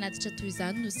 fa fanatitra toy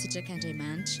izany no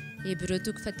sitrak'Andriamanitra. Hebreo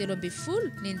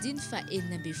 7:12, ny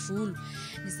 9:40.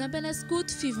 Ny sampana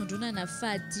Skoto fivondronana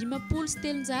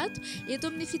 513 eto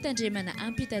amin'ny fitandremana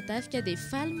ampitadavika dia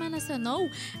faly manasanao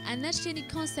anatrika ny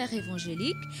concert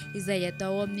évangélique izay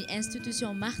atao amin'ny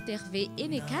institution Marterve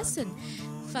eny Ekasina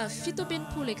fa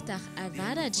 7 hectare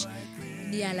avaratra.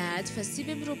 Ny alahady fa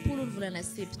 20 volana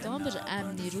septembre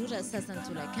amin'ny rora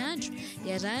sasantolakandro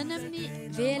iarahana amin'ny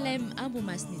VLM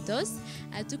Ambomasnitos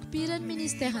atokopiran'ny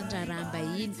ministère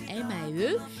andraraham-bahiny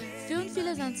MAE feo ny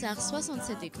filazantsary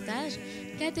 67 hectare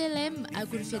KTLM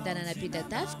agony fiadanana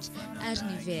Pitadavitra ary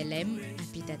ny VLM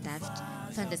Pitadavitra.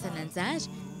 Fandraisana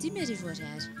anjara 10,000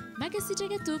 ariary.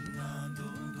 Makasitraka tompoko.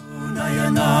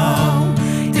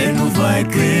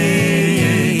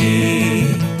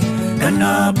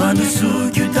 Kanapa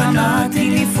nusuki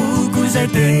utanatini fuku zay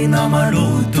tena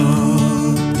maloto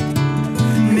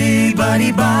mi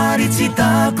baribari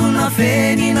tsitako na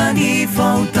feny na ny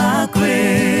fahotako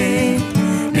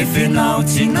ne fenao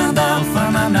tsy nandalo fa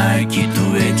nanaiky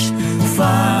toetry ho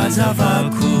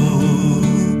fahazavako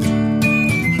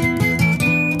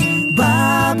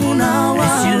babonao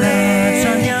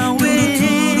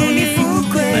turuturu ny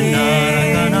foko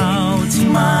anarakanao tsy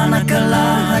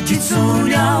manakalahatry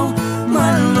tsony ao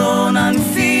malona ny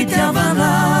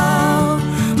fitiavanao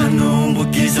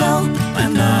manomboky izao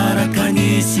anaraka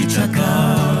ny sitraka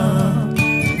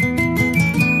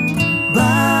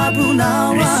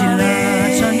babonao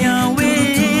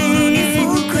turuturu ny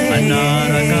foko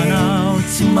anarakanao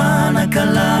tsy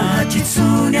manakalahatry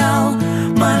tsony ao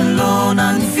malona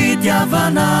ny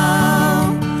fitiavanao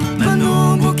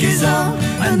manomboky izao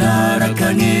anaraka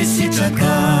ny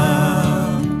sitraka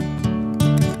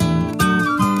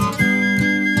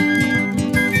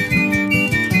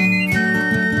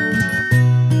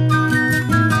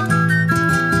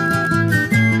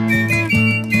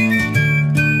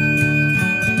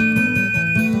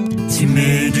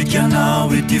Kianao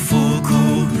ety foko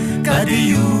ka de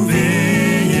iove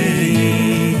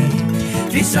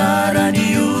fisarany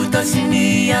iota sy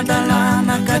ny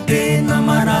adalana ka tena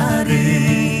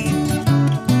marary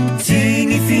tsy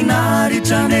ny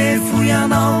finaritra nefo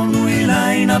ianao no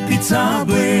ilaina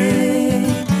pitsabo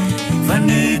fa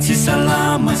ny tsy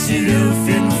salama sy ireo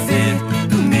fenofe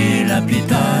no mila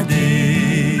pitady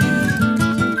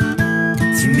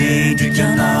tsy mendriky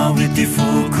anao ety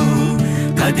foko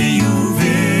ka de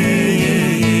iove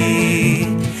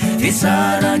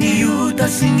fisarany iota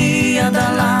sy ny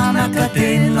adalana ka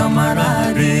tena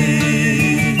marary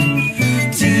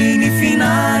tsy ny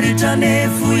finaritra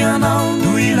nefo ianao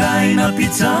no ilaina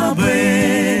pitsabo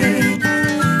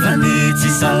fa ny tsy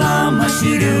salama sy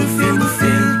ireo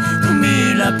fenofe no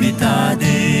mila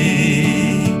pitady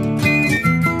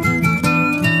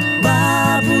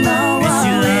babonao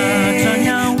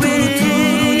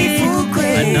turuturu ny foko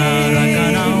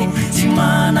anarakanao tsy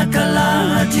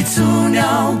manakalahatry tsony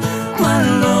ao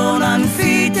malona ny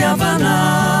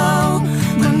fitiavanao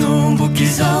manomboky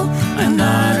izao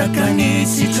anaraka ny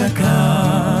sitraka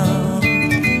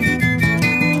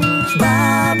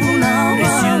babonao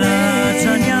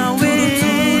turuturu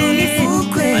ny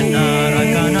foko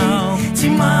anarakanao tsy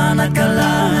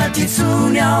manakalahatry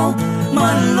tsony ao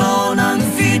malona ny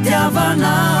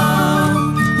fitiavanao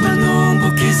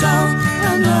manomboky izao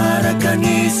anaraka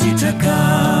ny sitraka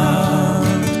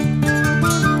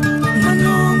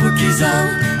manomboky izao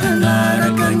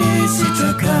anaraka ny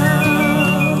sitraka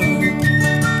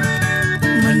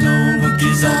manomboky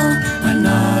izao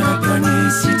anaraka ny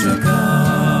sitraka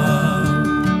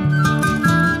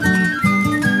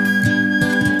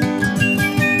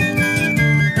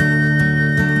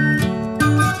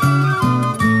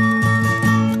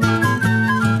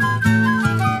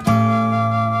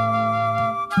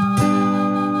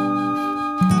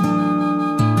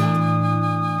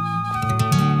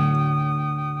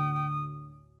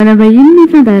Vahiny ny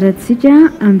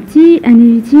fandarantsika amin'ity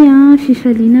anivity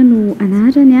fifaliana no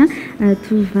anarany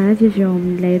tovavy avy ao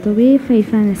amin'ilay atao hoe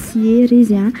fahefana sihery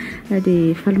izy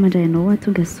dia faly mandray anao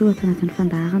tonga soa atao anatin'ny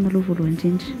fandarana aloha voalohany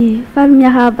indrindra. Faly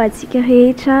miarahaba antsika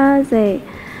rehetra izay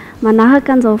manaraka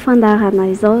an'izao fandarana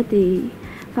izao dia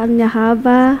faly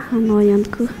miaraba anao ihany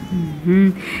koa.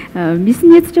 Misy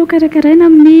nietsitra ho karakaraina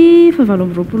amin'ny fahavalo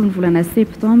amby roapolo ny volana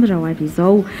septembre ho avy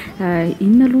izao.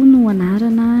 Inona aloha no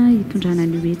anarana hitondrana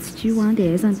an'io hetsika io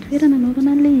dia aiza ny toerana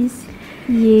anaovana an'ilay izy?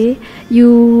 Ie,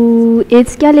 io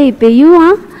hetsika lehibe io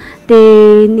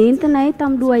dia nentinay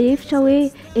tamin'ny loha hevitra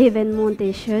hoe événement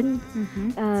des jeunes.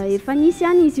 Efa nisy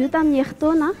ihany izy io tamin'ny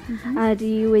herintaona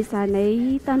ary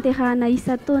hoezanay tanterahana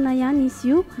isa-taona ihany izy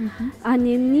io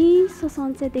any amin'ny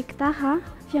 67 hectares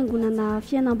fiangonana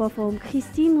fiainam-baovao amin'ny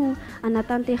Kristy no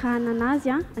anatanterahana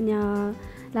anazy any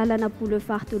lalana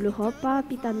boulevard de l'Europe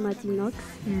ampitany Madinox.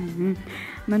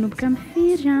 Manomboka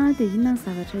mifiry dia inona ny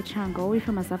zavatra hitranga ao?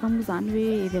 Efa mazava moa izany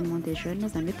hoe événement des jeunes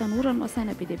izany hoe tanora no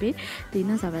asaina be dia be, dia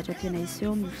inona ny zavatra tena hisy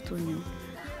eo amin'ny fotoana io?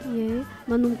 Ie,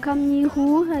 manomboka amin'ny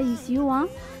roa izy io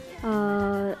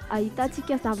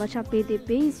ahitantsika zavatra be dia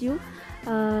be izy io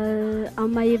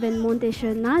amin'ny événement des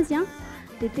jeunes azy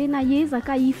dia tena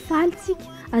ezaka hifalitsika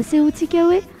asehontsika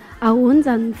hoe ahoana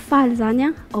zany faly zany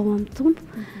ao amin'ny tompo.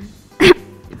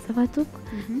 Zava-toko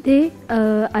dia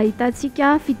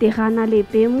ahitantsika fiderana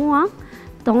lehibe moa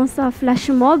danse flash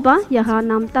mob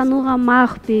iarahana amin'ny tanora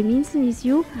maro be mihitsy izy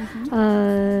io.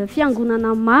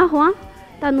 Fiangonana maro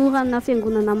tanorana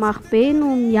fiangonana maro be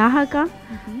no miaraka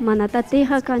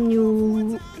manatanteraka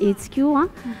n'io hetsika io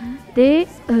dia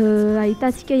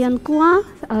ahitantsika ihany koa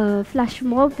flash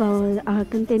mob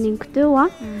araka ny teneniko teo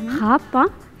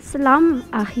rap slam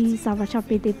ary zavatra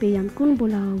be dia be ihany koa no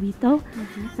mbola ho hita ao.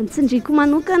 Ny tsindriko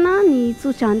manokana ny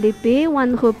tsodrany lehibe ho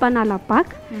an'ireo mpanala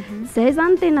baka. Izay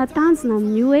zany tena tanjona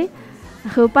amin'io hoe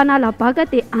ireo mpanala baka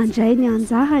dia andray ny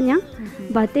anjarany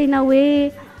mba tena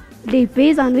hoe lehibe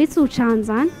zany hoe tsodrany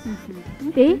zany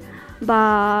dia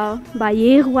mba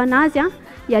hery ho anazy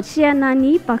hiatrehana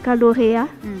ny baccalauréat.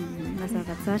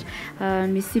 Mazava tsara.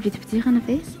 Misy vidim-pidirana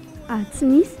ve? Tsy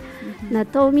misy.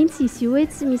 Natao mihitsy izy io hoe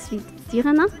tsy misy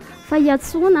vidim-pidirana fa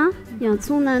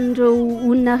hiantsona n'ireo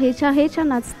olona rehetrarehetra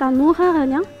na tsy tanora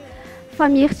arany fa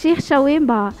mieritreritra hoe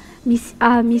mba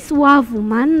misy ho avo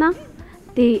manina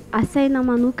dia asaina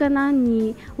manokana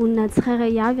ny olona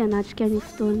tsirairay avy hanatrika ny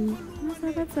fotoana.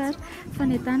 Mazava tsara.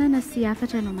 Fanentanana sy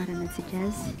hafatra no marana antsika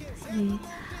azy.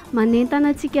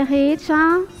 Manentana antsika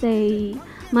rehetra izay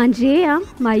mandre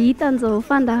mahita an'izao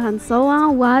fandarana izao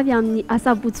ho avy amin'ny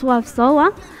asabotsy ho avy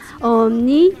izao ao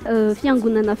amin'ny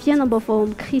fiangonana fiainam-baovao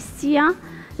amin'ny Kristy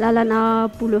lalana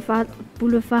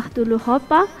boulevard de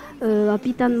l'Europe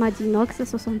ampitany Madinox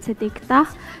 67 hectares.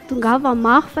 Tongava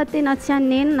maro fa tena tsy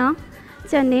hanenina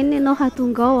ianao raha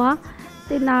tonga ao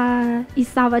tena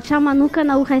isy zavatra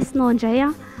manokana ho raisinao indray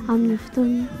amin'ny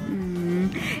fotoana.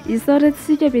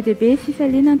 Isaorantsika be dia be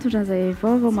fifaliana nitondran'izay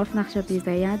vaovao mahafinaritra be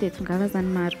izay dia tongava zany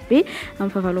maro be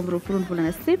amin'ny fahavalo amby roapolo ny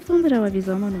volana septembre ho avy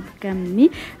izao manomboka amin'ny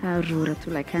roa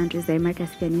ratolakandro izay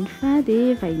mahakasika an'iny fa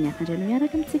dia vahiny hafandrano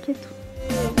miaraka amintsika eto.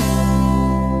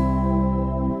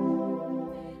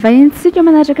 Vahintsika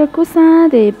manaraka kosa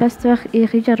dia pasteur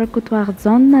Eric Rakotoary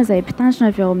John izay mpitandrina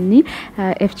avy ao amin'ny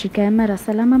FJKM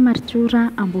Rahasalama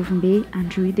Martiora Ambovimbe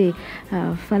Androy dia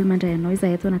faly mandray anao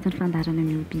izay atao anatin'ny fandarana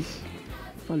Mihobia.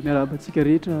 Faly miaraba antsika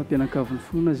rehetra mpianakavy ny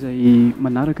fonona izay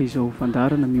manaraka izao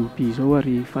fandarana Mihobia izao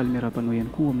ary faly miaraba anao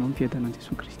ihany koa aminao ny fiadanan'i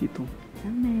Jesosy Kristy tompo.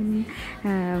 Amen.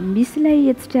 Misy ilay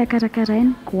hetsika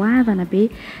karakaraina goavana be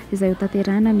izay ho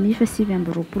tanterahana amin'ny fasivy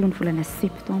amby roapolo ny volana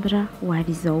septembre ho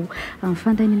avy izao. Amin'ny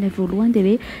fantaniana voalohany dia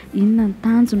hoe inona ny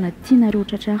tanjona tianareo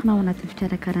tratrarina ao anatin'ny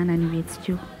fikarakarana ny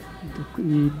hetsika io?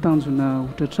 Ny tanjona ho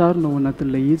tratrarina ao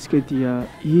anatin'ilay hetsika dia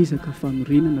ezaka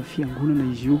fanorenana fiangonana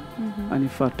izy io any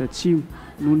faritra atsimo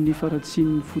noho ny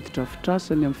faratsian'ny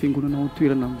fotodrafitrasany amin'ny fiangonana ao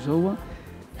toerana amin'izao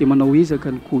dia manao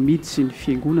ezaka ny komity sy ny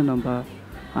fiangonana mba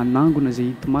anangona izay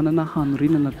entimanana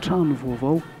hanorenana trano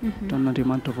vaovao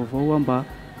tranon'Andriamanitra vaovao mba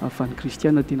ahafahan'ny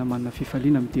kristiana tena manana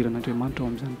fifaliana mideran'Andriamanitra ao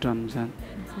amin'izany trano izany.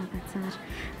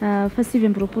 Fasivy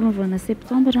amby roapolo ny volana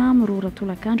septembre miroa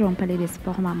ratolakandro amin'ny Palais des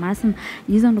Sports Mahamasina.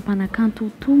 Iza no mpanakanto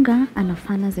tonga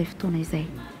anafana izay fotoana izay?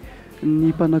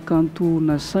 Ny mpanakanto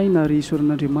nasaina ary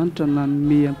isoran'Andriamanitra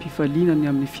nanome ampifalinany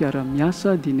amin'ny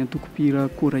fiara-miasa dia ny antoko-pira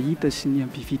koraita sy ny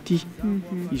ampivity.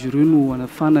 Izy ireo no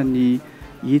anafana ny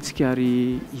hetsika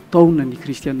ary hitaona ny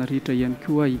kristiana rehetra ihany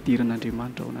koa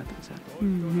hidiran'Andriamanitra ao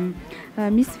anatin'izany.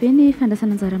 Misy ve ny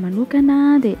fandraisana anjara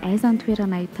manokana dia aiza ny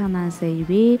toerana ahitana izay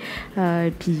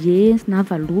hoe billet na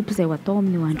valopy izay ho atao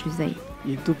amin'io andro izay?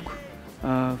 Tompoko,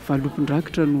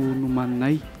 valopin-drakitra no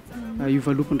maninay. Io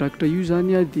valopin-drakitra io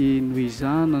zany dia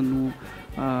noezahana no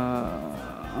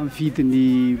amin'ny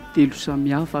vidiny 3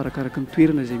 samihafa arakaraka ny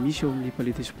toerana izay misy ao amin'ny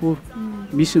Palais des Sports.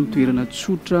 Misy ny toerana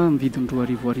tsotra amin'ny vidiny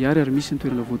 2,000 ariary ary misy ny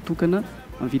toerana voatokana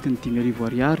amin'ny vidiny 5,000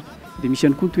 ariary. dia misy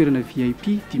ihany koa ny toerana VIP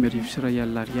 5,000 sy ray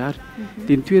alina ariary.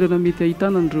 Dia ny toerana mety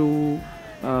ahitana an'ireo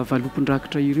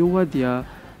valopon-drakitra ireo dia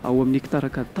ao amin'ny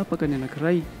hektaraka tapaka ny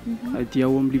anankiray, dia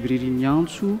ao amin'ny librairie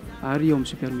Niantso ary ao amin'ny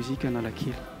supermusique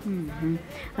Analakely.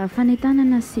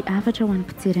 Fanentanana sy afatra ho an'ny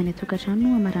mpijery any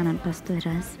tokantrano amarana ny pasteur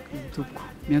azy. Tompoko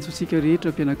miantso antsika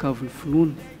rehetra mpianakavy ny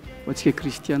finoana ho antsika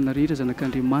kristianina rehetra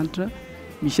zanak'Andriamanitra,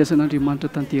 misy asan'Andriamanitra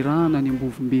tanterahana any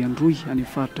Ambovombe Androy any amin'ny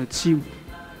faritra Atsimo.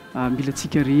 Mila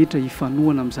antsika rehetra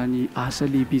hifanohana amin'izany asa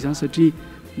lehibe izany satria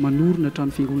manorina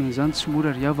trano fiangonana izany tsy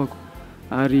mora ry havako,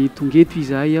 ary tongeto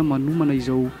izahay manomana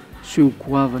izao seho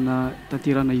goavana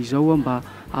tanterana izao mba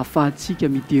ahafahantsika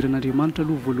mideran'Andriamanitra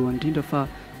aloha voalohany indrindra, fa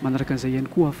manaraka an'izay ihany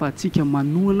koa ahafahantsika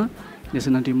manohana ny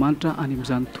asan'Andriamanitra any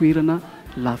amin'izany toerana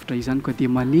lavitra izany. Ka dia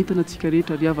manentana antsika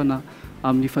rehetra ry havana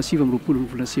amin'ny 7 ny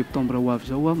volana septembre ho avy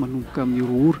izao manomboka amin'ny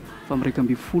 2 ora fa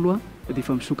amin'ny 12 dia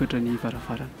efa misokatra ny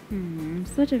varavarana.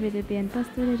 Misaotra be lehibe ny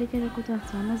pasteur Eric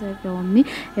Rakotoarjana izay avy ao amin'ny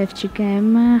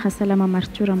FJKM Rahasalama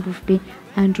Martura Ambovombe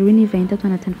Androy ny 20 ato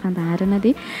anatin'ny fandaharana,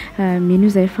 dia mino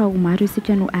izay fa ho maro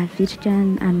isika no avitrika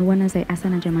anohana izay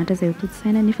asan'Andriamanitra izay ho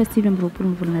toto-saina ny 7 ny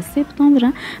volana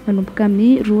septembre manomboka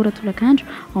amin'ny 2 ora tolakandro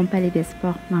ao amin'ny Palais des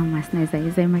Sports Mahamasina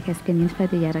izay mahakasika an'iny fa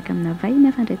dia hiaraka amina vahiny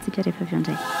afandraitsika rehefa avy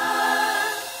andray.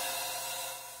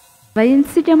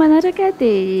 Vahintsika manaraka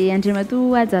dia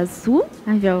Andriamatoa Ajazo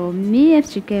avy ao amin'ny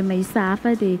FJKM isa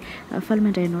hafa dia faly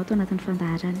mandrainao ato anatin'ny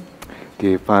fandaharana.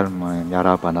 Dia faly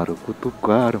miarahaba anareo koa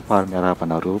tompoko ary faly miarahaba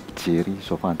anareo mpijery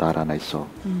izao fandaharana izao.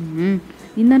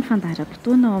 Inona ny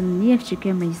fandaharam-potoana ao amin'ny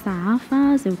FJKM isa hafa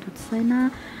izay ho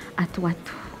toto-saina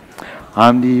atoato?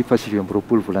 Amin'ny 7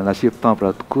 volana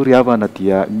septembre tokoa ry havana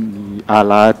dia ny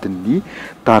aladiny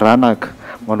taranaka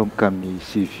manomboka amin'ny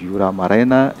 7 ora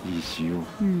maraina izy io.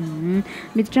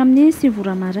 Miditra amin'ny 7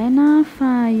 ora maraina,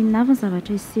 fa inona avy ny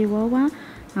zavatra iseho ao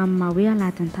amin'ny maha hoe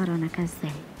aladiny taranaka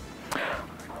izay?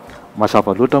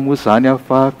 Mazava loatra moa izany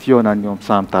fa fihaonany eo amin'ny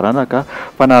samy taranaka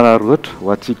fa nararoatra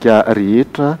ho antsika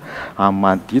rehetra amin'ny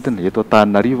manodidina eto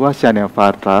Antananarivo sy any amin'ny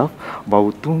faritra hafa mba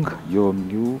ho tonga eo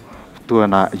amin'io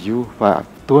fotoana io, fa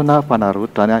fotoana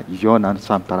fanaroatra ihaonany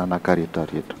samy taranaka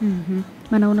rehetrarehetra.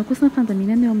 Manahoana kosa ny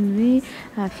fandaminana eo amin'ny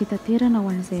hoe fitaterana ho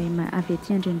an'izay avy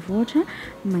aty andrenivohitra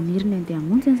maniry ny andeha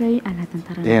hamonjy an'izay aladiny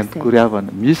taranaka izay? Tokoa ry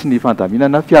havana, misy ny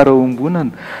fandaminana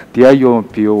fiarahombonana dia eo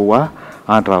amin'ny BOA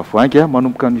Andravoahangy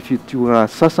manomboka amin'ny 7 ora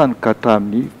sasany ka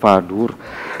hatramin'ny 9 ora.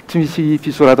 Tsy misy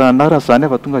fisoratana anarana izany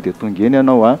fa tonga dia tonga eny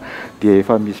ianao dia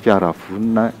efa misy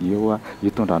fiaravonina eo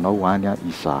hitondranao ho any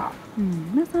izaha.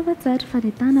 Mazava tsara,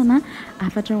 fanentanana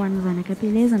afatra ho an'ny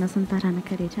zanakam-pelezana sy ny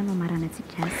taranaka rehetra no amarana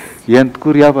antsika azy. Eny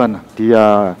tokoa ry havana,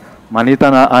 dia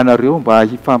manentana anareo mba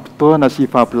hifampitoana sy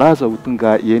hifampilaza ho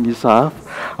tonga eny isahafa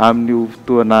amin'io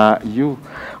fotoana io.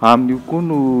 Amin'io koa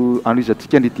no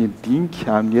anoizantsika ny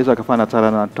dindinika amin'ny ezaka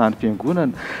fanatsarana ny trano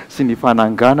fiangonana sy ny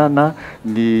fananganana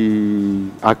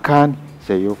ny akany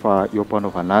izay eo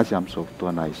ampanaovana azy amin'izao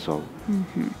fotoana izao.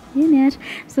 Eny ary,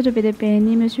 misaotra be lehibe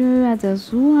ny monsieur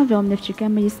Ajazo avy ao amin'ny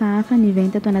FJKM isa hafa ny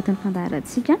 20 ato anatin'ny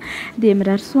fandaharantsika, dia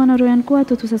mirary soanareo ihany koa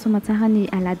atotosa soamatsara ny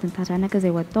aladiny taranaka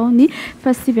izay ho ataony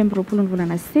fa 7 ny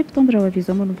volana septembre ho avy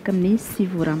izao manomboka amin'ny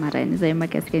 7 ora maraina izay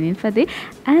mahakasika an'iny, fa dia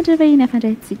andra vahiny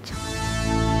afandraitsika.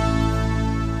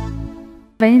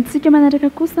 Vahintsika manaraka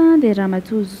kosa dia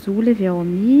Ramatoa Zoly avy ao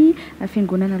amin'ny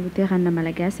fiangonana Loterana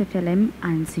Malagasy FLM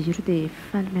Anjiro, dia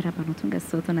faly miarabanao tonga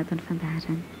izao ato anatin'ny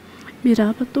fandaharana.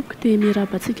 Miraba tompoko dia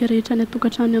miraba antsika rehetra ny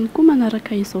atokantrano ihany koa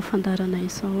manaraka izao fandaharana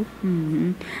izao.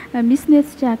 Misy ny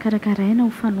etsika karakaraina ho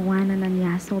fanohanana ny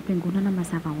asa ao am-piangonana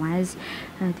mazava ho azy,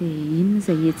 dia inona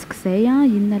izay etsika izay,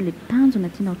 inona ilay tanjona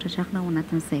tiana hotratrarina ao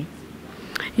anatin'izay?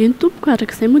 Eny tompoko,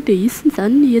 arak'izay moa dia isiny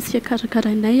izany ny etsika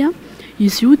karakarainay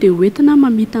izy io dia hoentina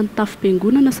mamita ny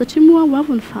tafim-piangonana satria moa ho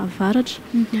avy ny fahavaratra.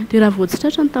 Dia raha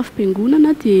voatsitratra ny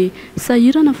tafim-piangonana dia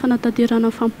sahirana ny fanatanterana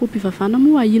ny fampoam-pivavana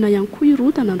moa, ahina ihany koa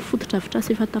irotana ny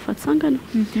fototra-avitrasa efa tafatsangana,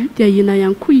 dia ahina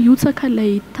ihany koa hiotsaka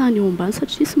ilay tany eo ambany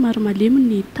satria somary malemy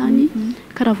ny tany,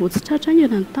 ka raha voatsitratra ny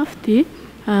ny tafy dia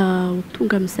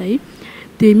tonga amin'izay.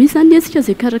 Dia misy izany etsika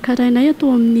izay karakarainay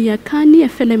atao amin'ny akany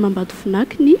FLM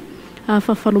Ambatofinaka ny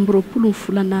 7 ny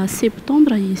volana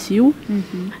septembre izy io,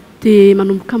 dia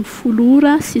manomboka amin'ny 10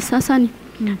 ora sy sasany.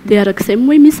 Dia arak'izay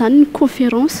moa misy izany ny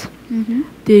conférence,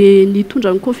 dia ny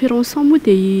tondra ny conférence moa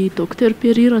dia i docteur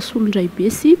Perry Rasolondraibe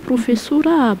sy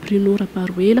professora Bruno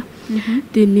Rabaruela.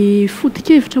 Dia ny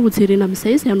foto-kevitra hojerena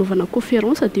amin'izay izay anaovana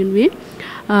conférence dia ny hoe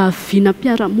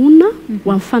vinam-piarahamonina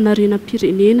ho amin'ny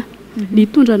fanarenam-pirenena. Ny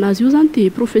tondra anazy io izany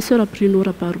dia professeur Bruno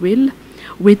Rabaruela.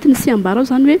 Hoentiny sy ambara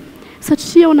izany hoe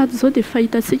satria ao anatin'izao dia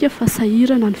fahitantsika fa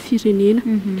sahirana ny firenena,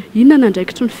 inona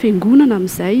nandraikitry ny fiangonana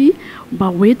amin'izay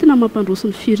mba hoentina mampandroso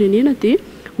ny firenena dia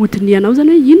hodinianao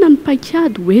zany hoe inona ny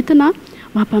paikady hoentina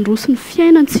mampandroso ny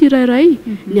fiainany tsirairay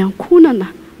ny ankonana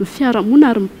ny fiarahamonina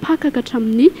ary mipakaka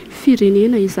hatramin'ny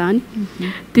firenena izany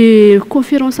dia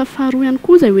conférence faharoa ihany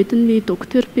koa izay hoentin'ny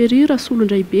docteur Perry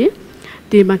Rasolondraibe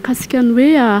dia mahakasika ny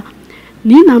hoe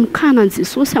ny nanokanan'i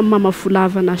Jesosy amin'ny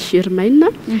mamavolavana Germaine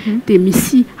dia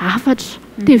misy afatra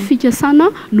teny fikasana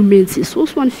nomeny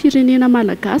Jesosy ho an'ny firenena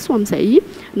malagasy ho amin'izay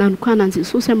nanokanan'i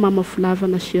Jesosy amin'ny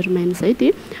mamavolavana Germaine izay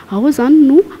dia ao zany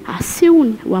no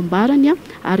asehony ho ambarany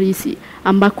ary izy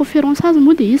amin'ny conférence azy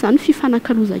moa dia izy zany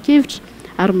fifanankalozan-kevitra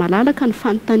ary malalaka ny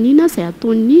fanontaniana izay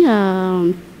ataon'ny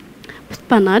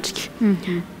mpanatrika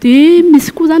dia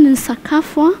misy koa zany ny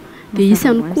sakafo dia isy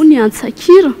ihany koa ny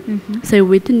antsakira izay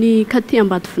hoentin'ny Katy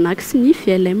Ambatovinaka sy ny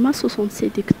VLM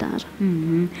 67 hectares.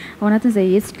 Ao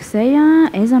anatin'izay hetsika izay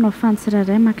aiza no ahafahan'ny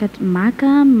tsirairay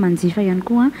maka manjifa ihany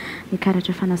koa ny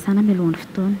karatra fanasana mialohan'ny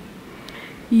fotoana.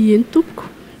 Eny tompoko,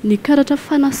 ny karatra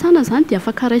fanasana zany dia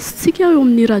afaka raisintsika eo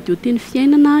amin'ny radio teny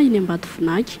fiainana iny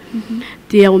Ambatovinaka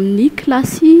dia ao amin'ny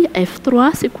klasy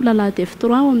F3 sekolalady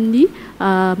F3 ao amin'ny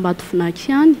Ambatovinaka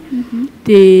ihany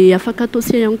dia afaka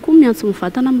ataontsika ihany koa miantso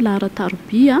mivatana amin'ny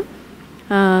laharatarobia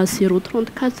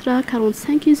 034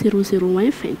 45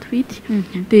 001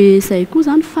 28 dia izay koa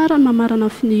zany farany mamarana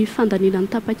ny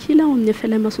fandaninan'ny tapakila ao amin'ny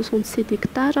FLM 67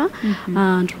 hectares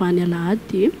androany alahady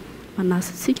dia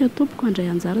manasa antsika tompoko andray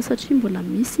anjara satria mbola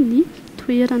misy ny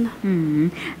toerana.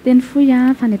 Dia ny foy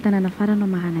fanentanana farany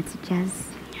marana antsika azy.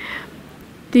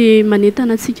 Dia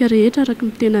manentana antsika rehetra araka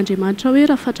ny tena Andriamanitra hoe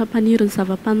raha fatra-paniry ny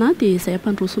zava-panahy dia izay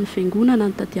ampandroso ny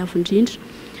fiangonana ny tadiavo indrindra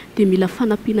dia mila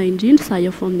fanampiana indrindra zahay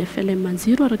avy amin'ny FLM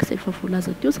manjiro araka izay efa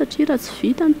voalaza teo satria raha tsy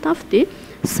vita ny tafo dia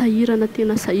sahirana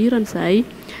tena sahirana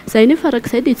zahay nefa araka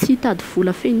izay dia tsy hitady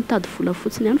vola feno hitady vola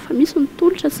fotsiny ihany fa misy ny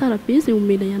tolotra tsara be izay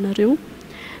omena ianareo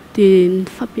dia ny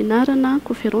fampianarana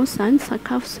conférence zany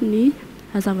sakafo sy ny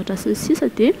zavatra sy ny sisa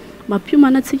dia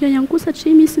mampiomana antsika ihany koa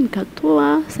satria misy ny gâteau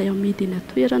izay amidy eny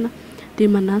atoerana dia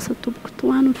manasa tompoko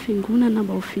toano ny fiangonana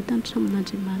mba ho vita ny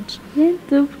tramon'Andriamanitra.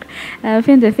 Tompoko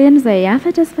feno dia feno izay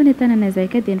afatra sy fanentanana izay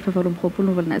ka dia ny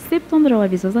 27 volana septembre ho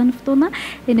avy izao zany fotoana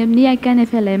eny amin'ny akany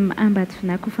FLM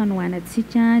Ambatovinaka ho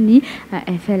fanohanantsika ny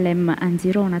FLM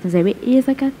anjiro ao anatin'izay hoe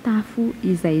ezaka tafo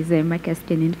izay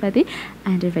mahakasika an'iny fa dia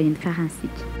andray vahiny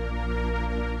faransika.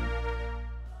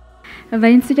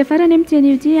 Vahintsika farany amin'ny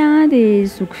tian'io ity dia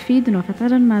zokifidy no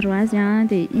ahafantarany maro azy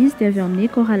dia izy dia avy ao amin'ny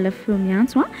chorale feo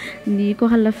miantso ny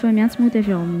chorale feo miantso moa dia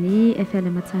avy ao amin'ny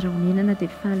FLM tsara oninana dia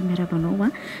faly miarabanao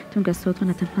tonga sao to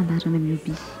anatin'ny fandarana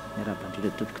Mihobia.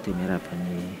 Miarabandrindra tompoko dia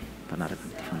miarabany mpanaraka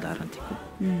amin'ity fandarana ity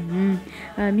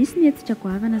koa. Misy ny hetsika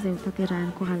goavana izay ho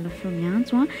tanterahan'ny chorale feo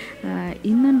miantso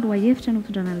inona ny lohahevitra no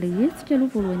tondrana ilay hetsika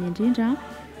aloha voalohany indrindra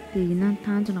dia inona ny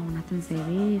tanjona ao anatin'izay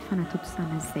hoe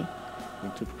fanatotosana izay.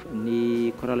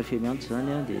 Ny chorale feo miantso zany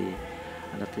dia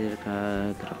anateraka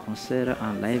grand concert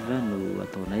en live no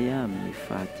ataonay amin'ny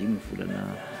 15 volana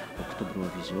oktobra ho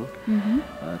avy izao.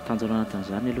 Tanjona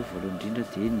anatin'izany aloha voalohany indrindra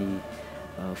dia ny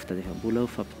fitadiavam-bola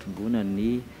fampitomboana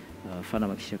ny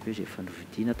fanamakisako izay efa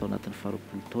novidiana tao anatin'ny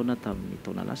 20 taona tamin'ny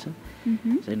taona lasa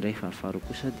izay ndray faharoa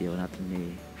kosa dia ao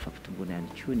anatin'ny fampitomboana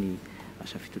ihany koa ny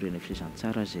asa fitoriana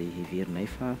filazantsara izay heverinay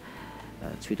fa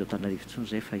tsy hoe Antananarivo intsony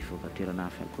izay fa hivoaka toerana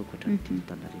hafa koa ankoatra ny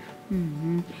Antananarivo.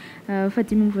 Fa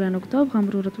 10 volana oktobra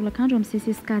amin'ny roratolakandro amin'ny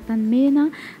CCSK Tanimena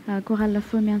chorale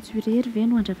feo miantso irery ve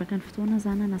no andravaka ny fotoana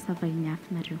zany nasa vahiny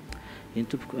hafinareo? Eny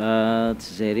tompoko tsy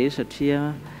izay rery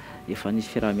satria efa nisy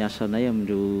fiaraha-miasanay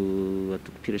amin'ireo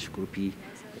atoko-piresy groupe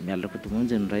mialina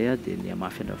kotomonjy ndray dia ny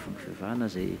amafy andrafon'ny fivavahana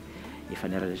izay efa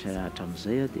niarasa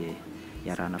hatramin'izay dia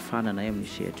iarahana fananay amin'ny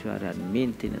sehatra ary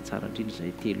anomeny tena tsara indrindra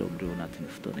izay telo amin'ireo anatin'ny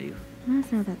fotoana io.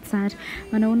 Zava tsara.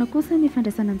 Manahoana kosa ny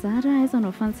fandraisana anjara aiza no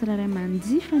ahafahan'ny tsirairay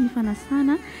manjifa ny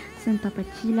fanasana sy ny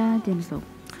tapakila dia n'izao.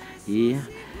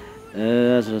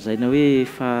 Azo lazaina hoe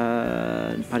fa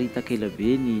niparitaka ela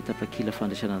be ny tapakila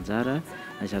fandraisana anjara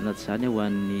izany anaty izany ho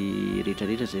an'ny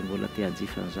rehetrarehetra izay mbola te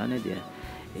hanjifa an'izany dia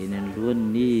eny anoloany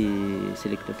ny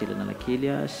sélecteur ananakely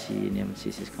sy ny amin'ny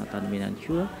CCSK Tanimena ihany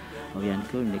koa ao ihany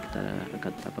koa ny hectare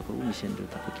akaditapaka ao misy an'ireo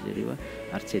tapakila ireo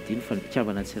ary tsy adino fa ny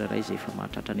mpikambana ny tsirairay izay efa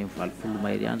mahatratra any amin'ny 20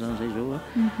 mahery any zany izay zao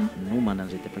no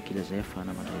manan'izay tapakila izay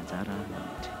ahafahana mandray anjara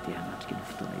dia hanatrika ny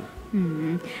fotoana io.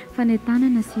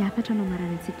 Fanentanana sy afatra no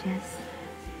marana antsika azy.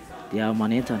 Dia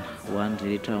manentana ho an'ny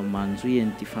rehetra manjoy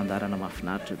an'ity fandarana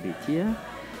mahafinaritra be ity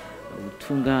ho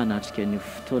tonga hanatrika ny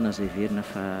fotoana izay verina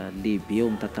fa lehibe ao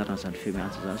amin'ny tantaran'izany feo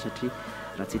miantso zany satria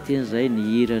raha tsy teny izay ny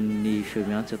hiran'ny feo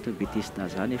miantso atao Betesda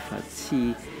zany fa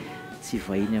tsy tsy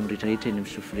vahiny amin'ny rehetrarehetra eny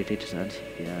misofo rehetrarehetra zany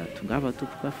dia tongava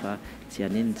tompoka fa tsy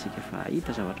anenitsika fa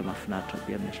hita zavatra mahafinaritra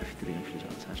be amin'ny asa fitorena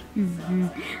filazantsara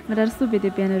marary soa be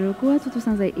deabe anareo koa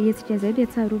totosan'izay etsika izay dia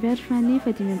tsarovy ary fa ny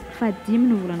fadimy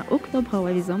ny volana oktobra ho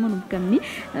avy izao manomboka amin'ny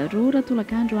roa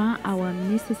ratolakandro ao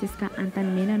amin'ny sesesika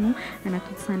antanimena no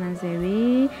anatotosana an'izay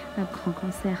hoe grand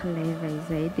concert live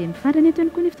izay dia mifarany eto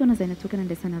ihany koa ny fotoana izay natokana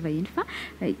andraisana vahiny fa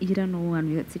irano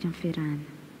anoantsika amin'ny fiarahana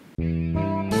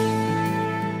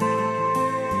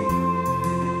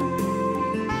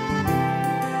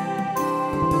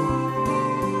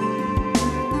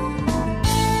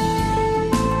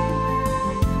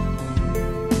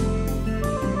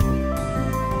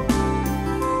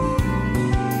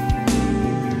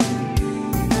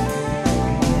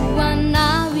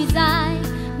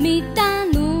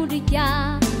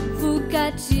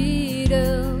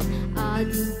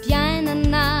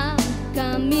pianana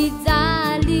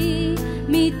kamijali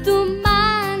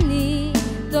mitumani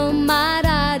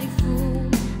tomararifu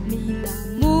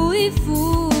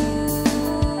milamuifu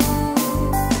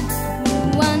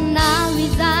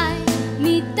wanawizai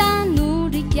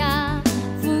mitanurika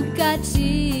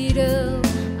fukachiro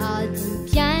adu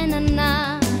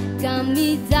pianana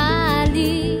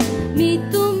kamijali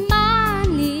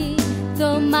mitumani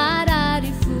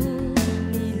tomararifu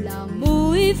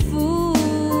milamuifu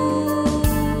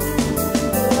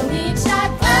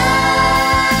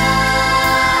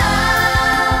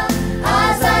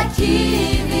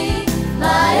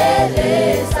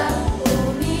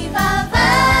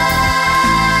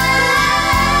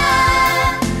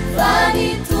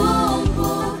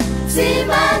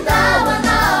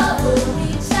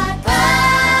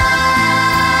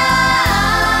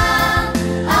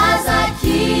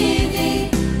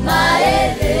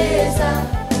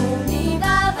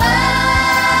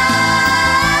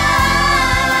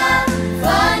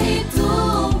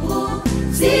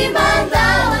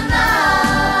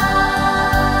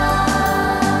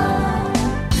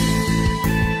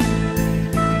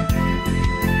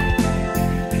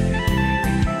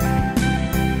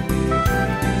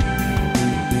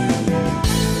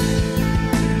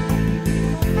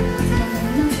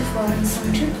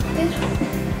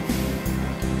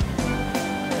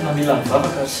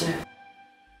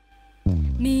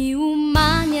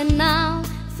miumany anao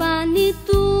fa ny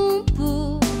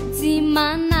tompo tsy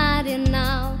manary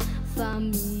anao fa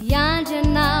miandry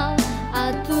anao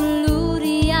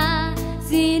atoloria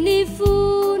sy ny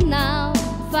fonao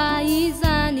fa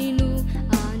izany no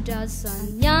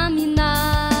andrasany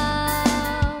aminao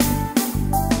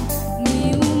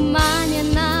miumany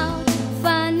anao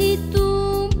fa ny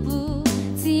tompo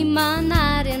tsy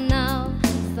manary anao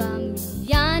fa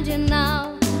miandry anao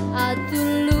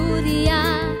atuluria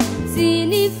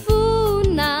sini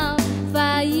funao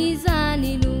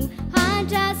faizani nu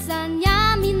handrasany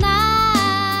aminao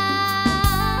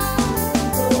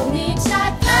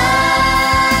unichaka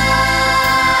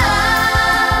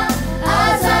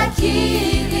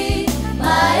azakiri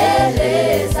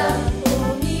maeleza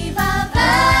univava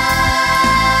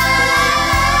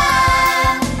fanitumbu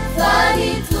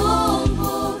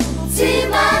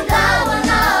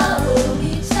simandawana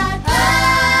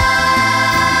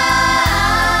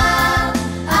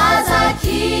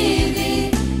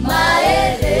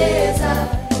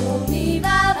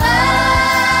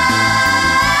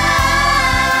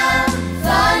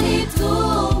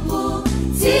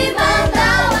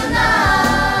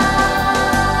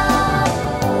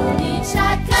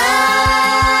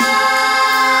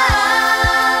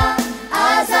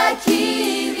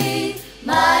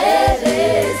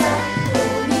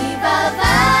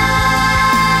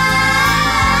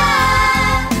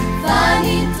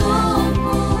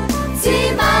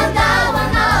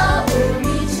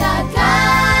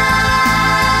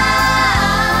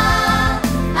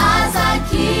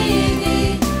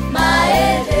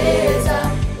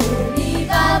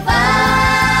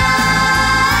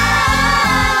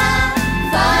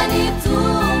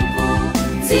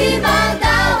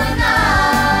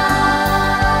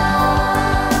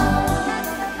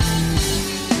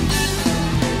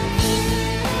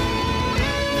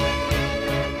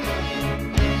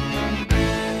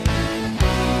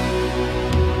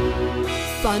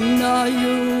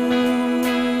Panayu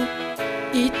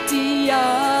itia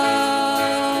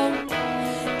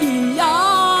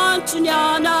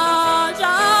iyantunyana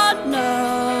rana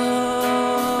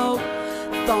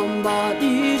tamba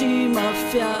iri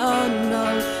mafiana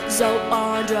zau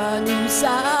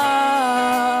andranisa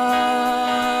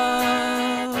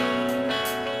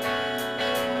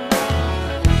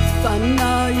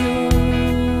Panayu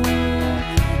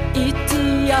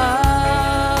itia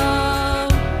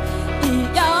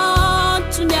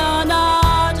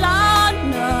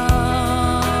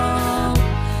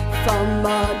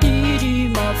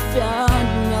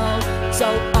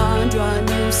andro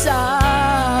anosa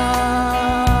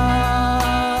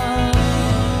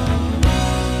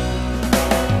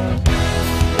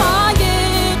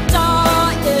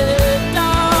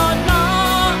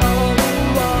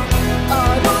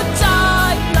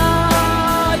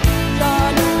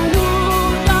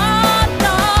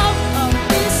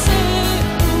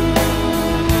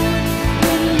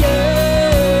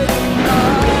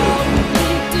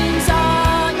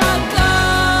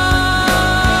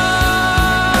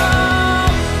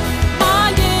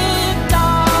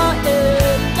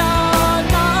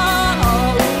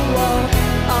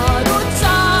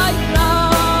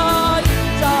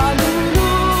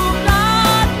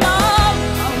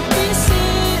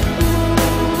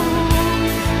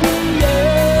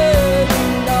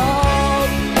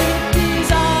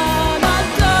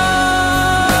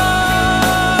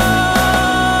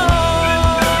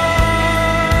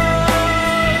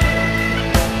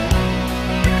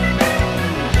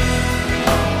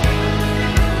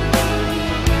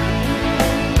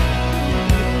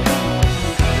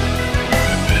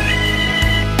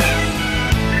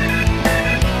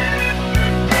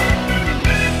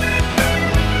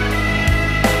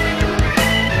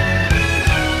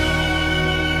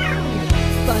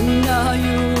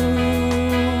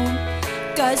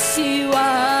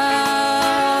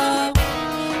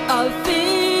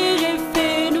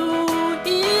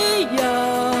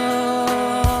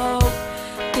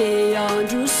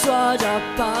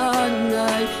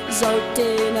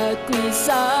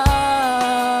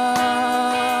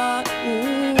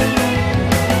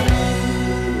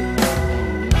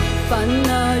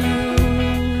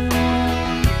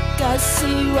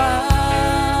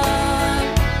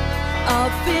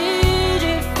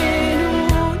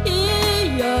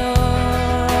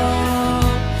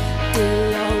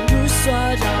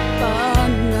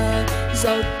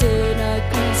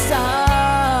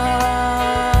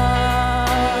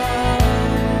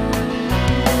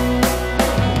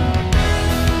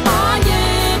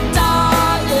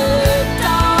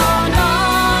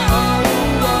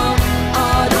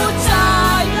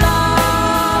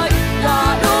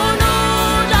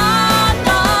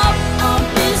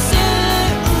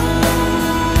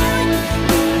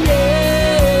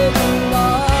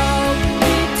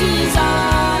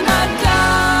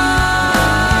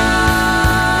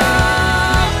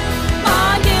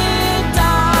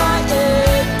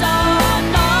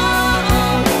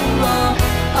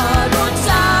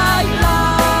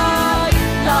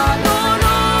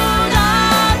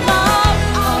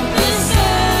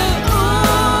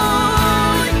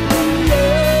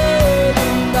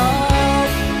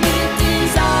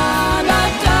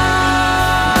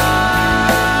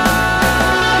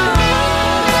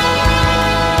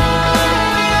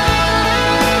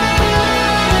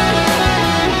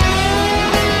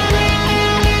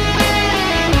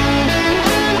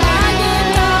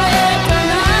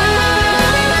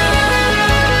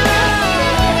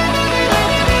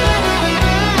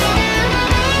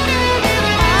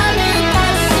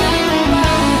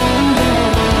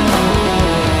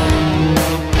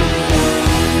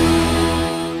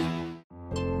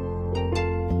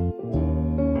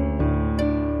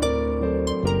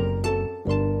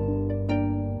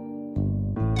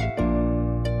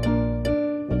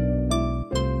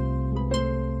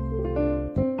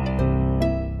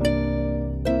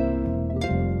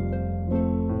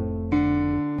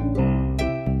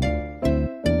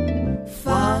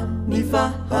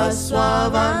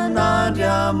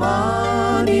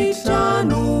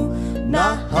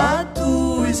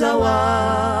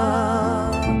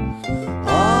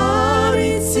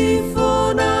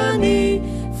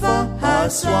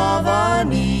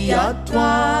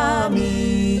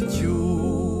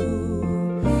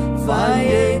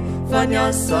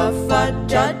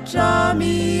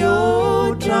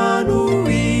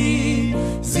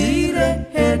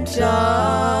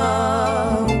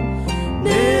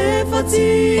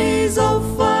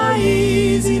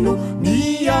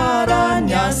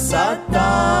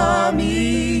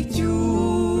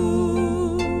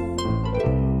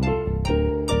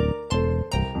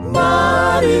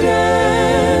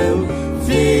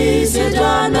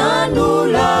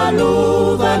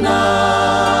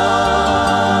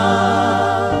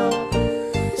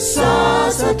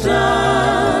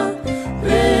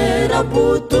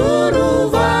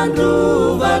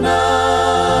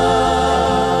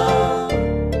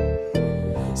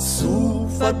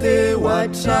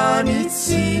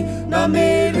Watranitsi na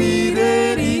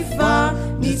merireri fa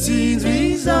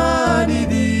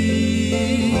nitsinzwizanidi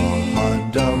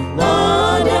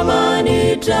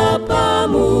Mandamani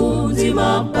pamunzi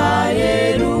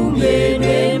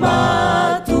mampaerumbenwe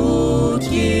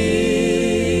matutki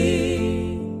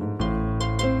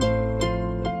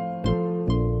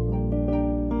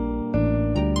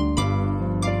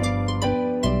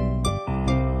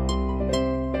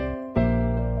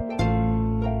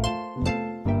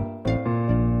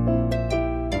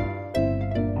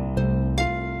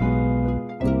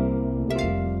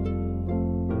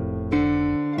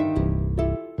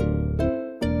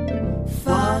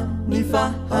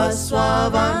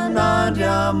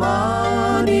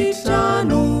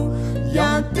manitrano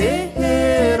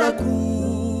yanteherako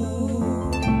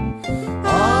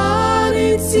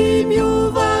ary tsy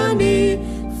miovany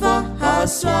fa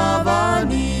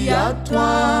hasoavany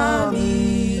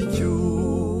atoamiko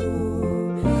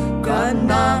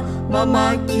kana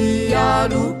mamaky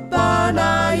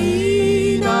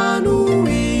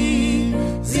alopanainanoy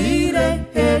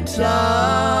zirehetra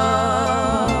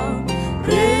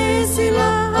resy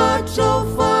lahatrao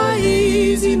fa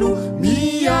izy no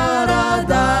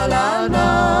miaradalana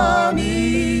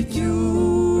amiko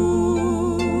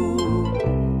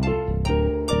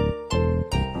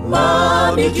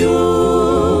mamiko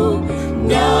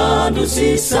nyandro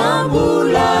sisa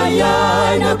mbola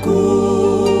iainako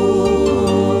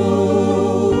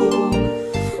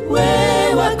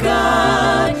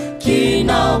wewakay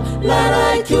kinao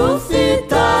laraiko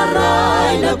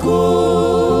fitarainako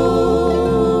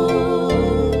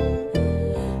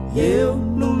eu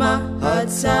no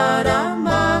mahatsara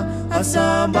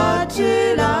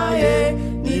mahasambatrela e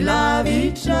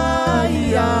nilavitra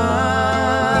iay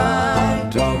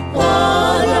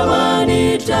ola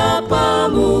manitra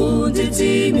pamonjy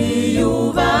tsy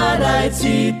miova ray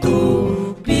tsy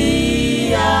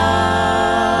topia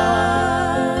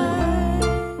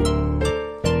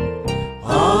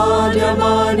ola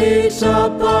manitra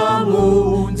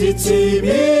pamonjy tsy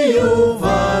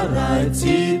miova ray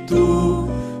tsy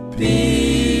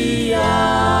topia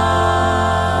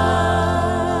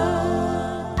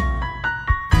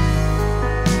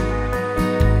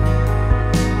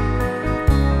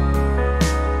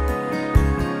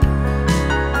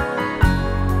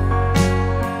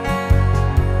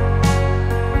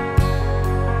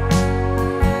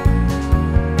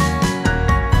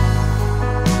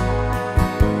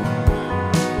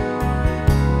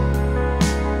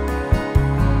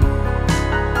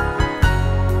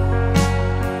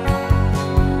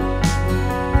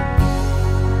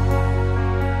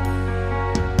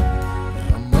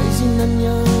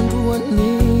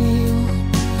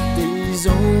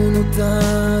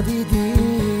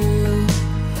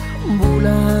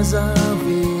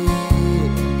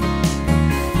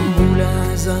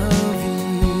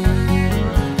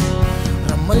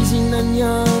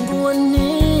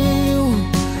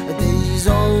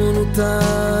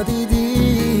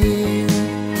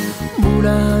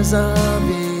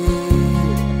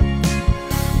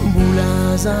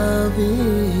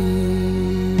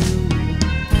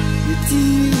ity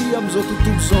am'izao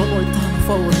tontolo zao no ahitana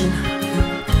fahoriana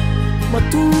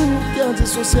matoky anja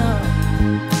sosialy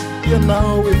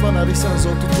ianao efa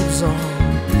naresan'izao tontolo zao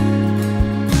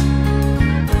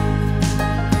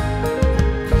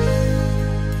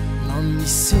na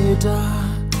misedra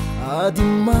ady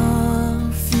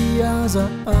mafiaza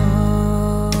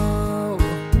ao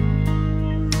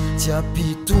tsy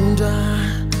ampitondra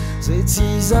zay tsy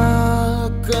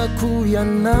zakako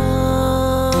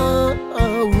ianao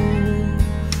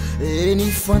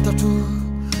eny fantatro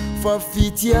fa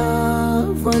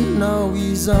fitiavanao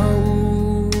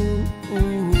izao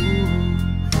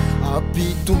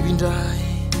ampitombindray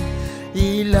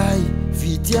ilay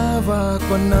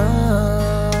fitiavako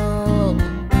anao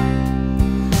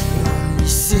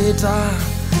misetra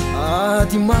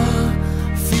ady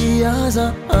mafiaza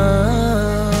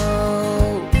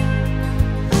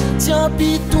tsy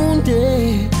ampitonde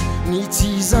ny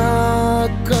tsy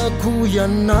zakako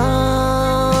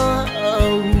ianao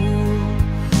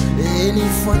eny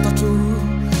fantatro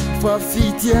fa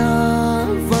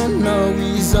fitiavanao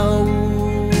izao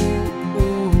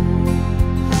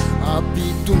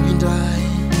ampitombindray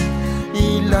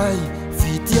ilay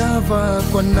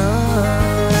fitiavako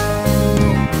anao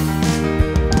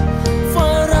fa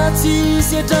raha tsy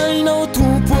setrainao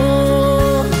tompo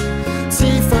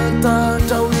tsy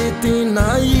fantatra hoe tena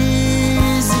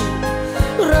izy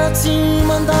raha tsy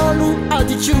mandalo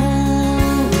adiko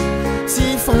tsy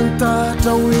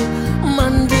fantatra hoe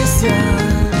mandresy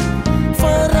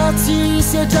fa raha tsy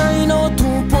setrainao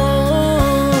tompo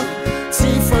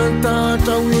tsy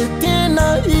fantatra hoe tena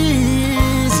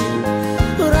izy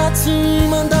raha tsy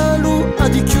mandalo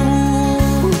adiko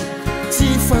tsy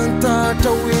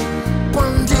fantatra hoe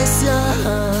mandresy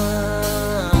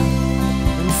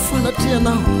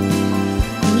fanatrianao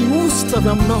ny ositra avy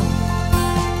aminao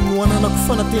no ananako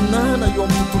fanantenana eo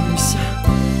amin'ny tontolo misy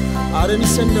ary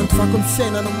anisan'ny androvako ny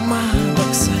fiainana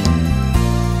mandrakizay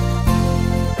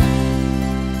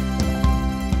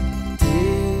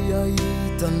dia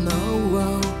hitanao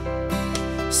aho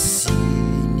sy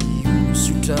ny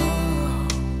osotra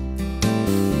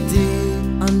dia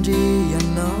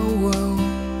andreanao aho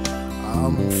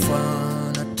amin'ny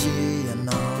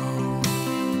fanatreanao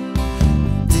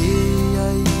dia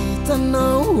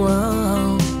hitanao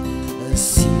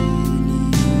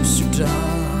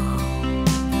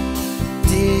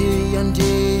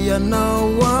anao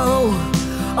ao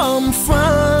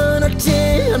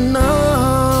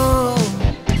amfanatrehanao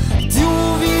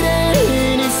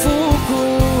diovireny foko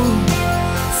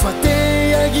fa te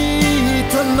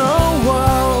agitanao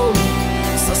ao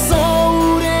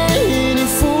sasaoreny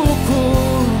foko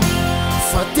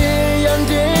fa te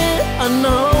andre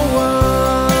anao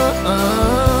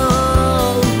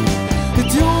ao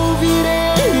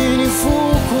diovireny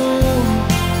foko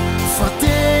fa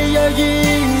te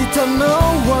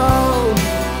agitanao ao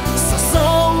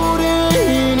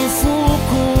sasaoreny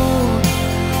foko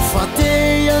fa te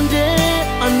andre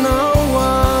anao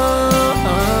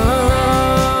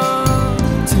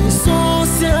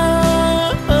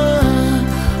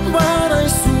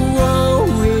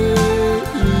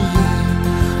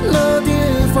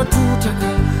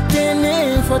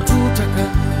fatutaka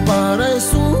para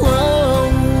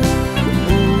suau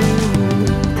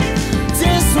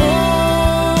Jesus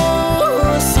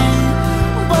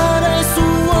para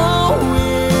suau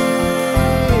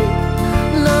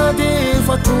na de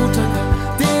fatutaka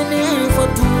tene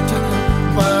fatutaka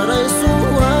para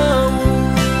suau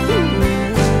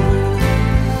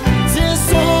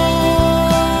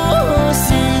Jesus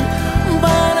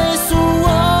para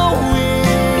suau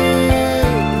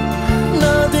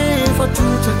na de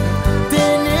fatutaka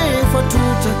tene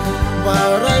fatutaka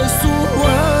para suau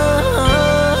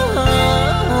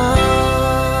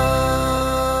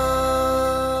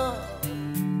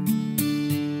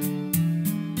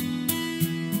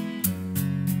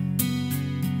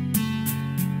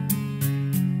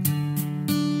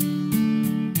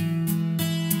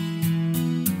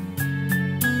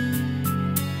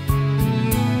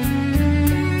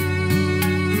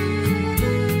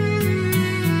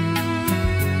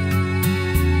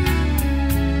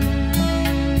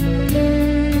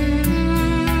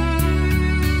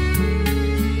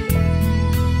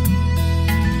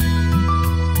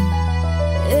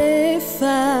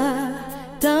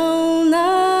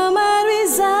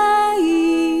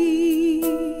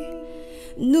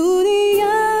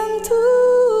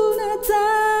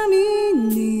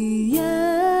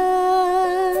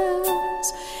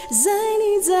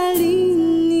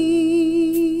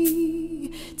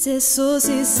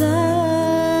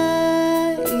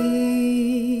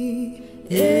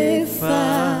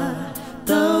Efa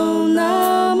tão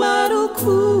na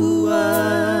marukua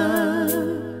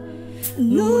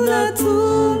nuna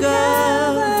tunga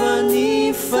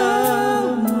vanifa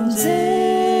munze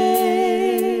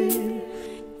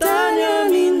tanya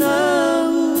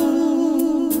minau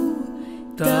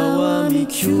tawa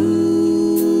mikyu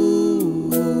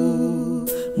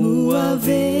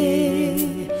muave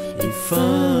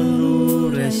ifanu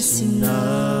resinau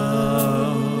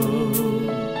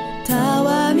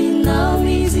tawa minau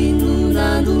mizinu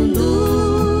nandundu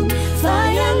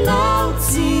fayanau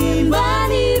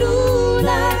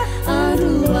simbaniruna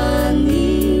aruani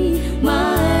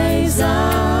maizamifu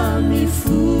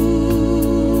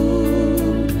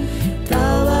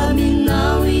tawa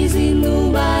minau izinu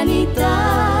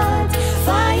banitat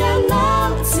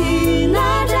fayanau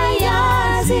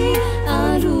sinajayazi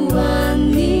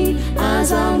aruani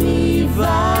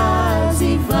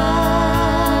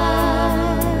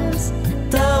azamivazivaz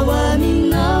tawa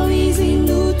minau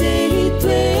izinu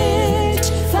tehitwet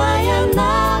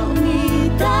fayanau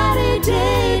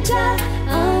mitarejeja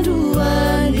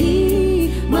aruani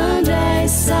mandrai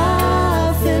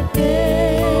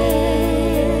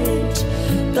safepet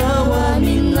tawa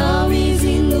minau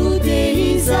izinu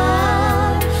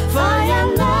tehizar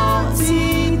fayanau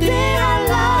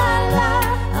zitealala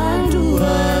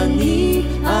aruani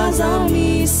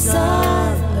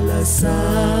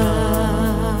azamisalasar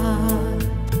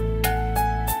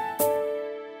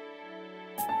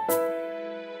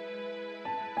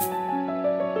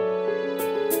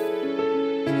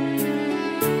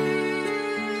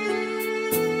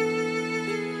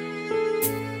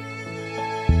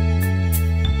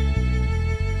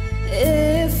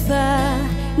Efa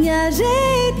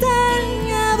nyajeita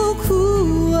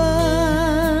nyabukua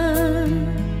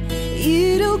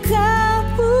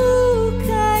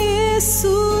irukapuka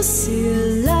Jesus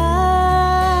silat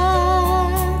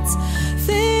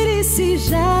ferisi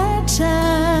jaja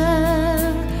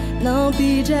não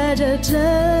pija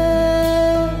jaja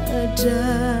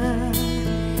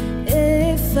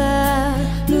Efa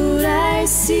nurai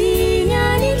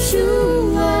sinyani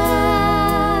chua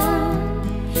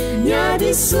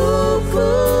nyadi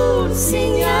sukur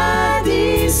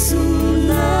sinyadi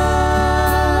sunau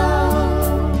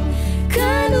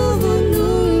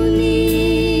kanuvununi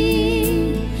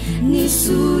ni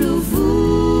suruvunis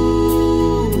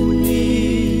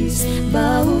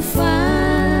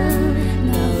baufan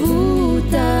na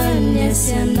vutanya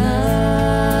siana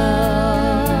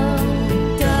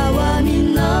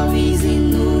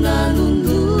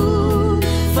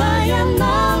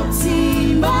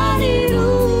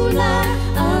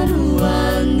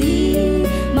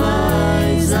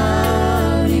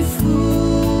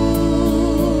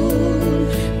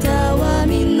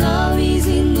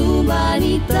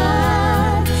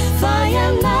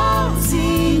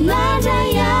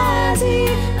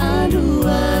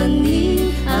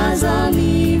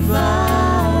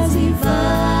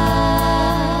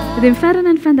dia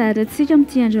mifarana ny fandaharantsika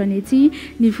amin'ity androany ity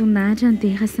ny voninahitra ny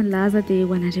dera sy ny laza dia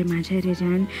ho an'andriamanitra irery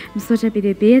ihany misaotra be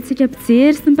dia be antsika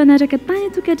mpijery sy mpanaraka tany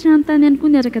tokantrano tany ihany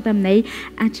koa niaraka taminay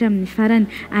hatramin'ny farany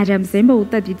ary amin'izay mba ho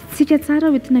tadidintsika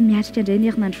tsara hoentina miatrika indray ny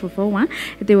herinandro vaovao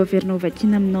dia ho averina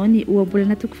hovakiana aminao ny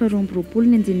oambolana toko faharoa amby roapolo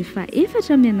ny andinin'ny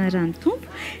fahaefatra amin'ny anaran'ny tompo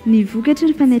ny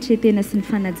vokatra ny fanaitretena sy ny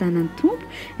fanajana ny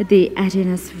tompo dia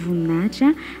arena sy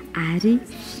voninahitra ary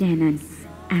fiainana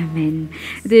amen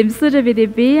dia misaotra be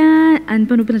deaibe ny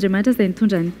mpanompon'andriamanitra izay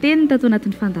nitondra ny teniny tato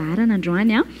anatin'ny fandaharana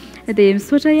androany dia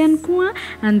misaotra ihany koa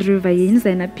an'ireo vahiny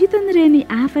izay napitan'ireny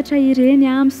afatra ireny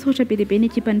misaotra be deaibe ny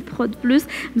ekipan'ny prod plus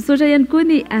misaotra ihany koa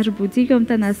ny arbotika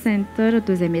amin'ny tana centre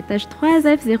deuxième étage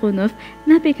 3F09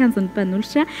 napiakanjon'ny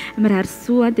mpanolotra mirary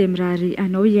soa dia mirary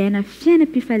anao iaina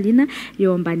fiainam-pifaliana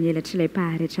eo ambany elatra ilay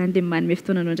paharitra any dia manome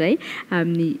fotoananao indray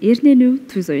amin'ny herinanio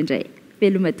toy izao indray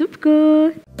veloma tompoko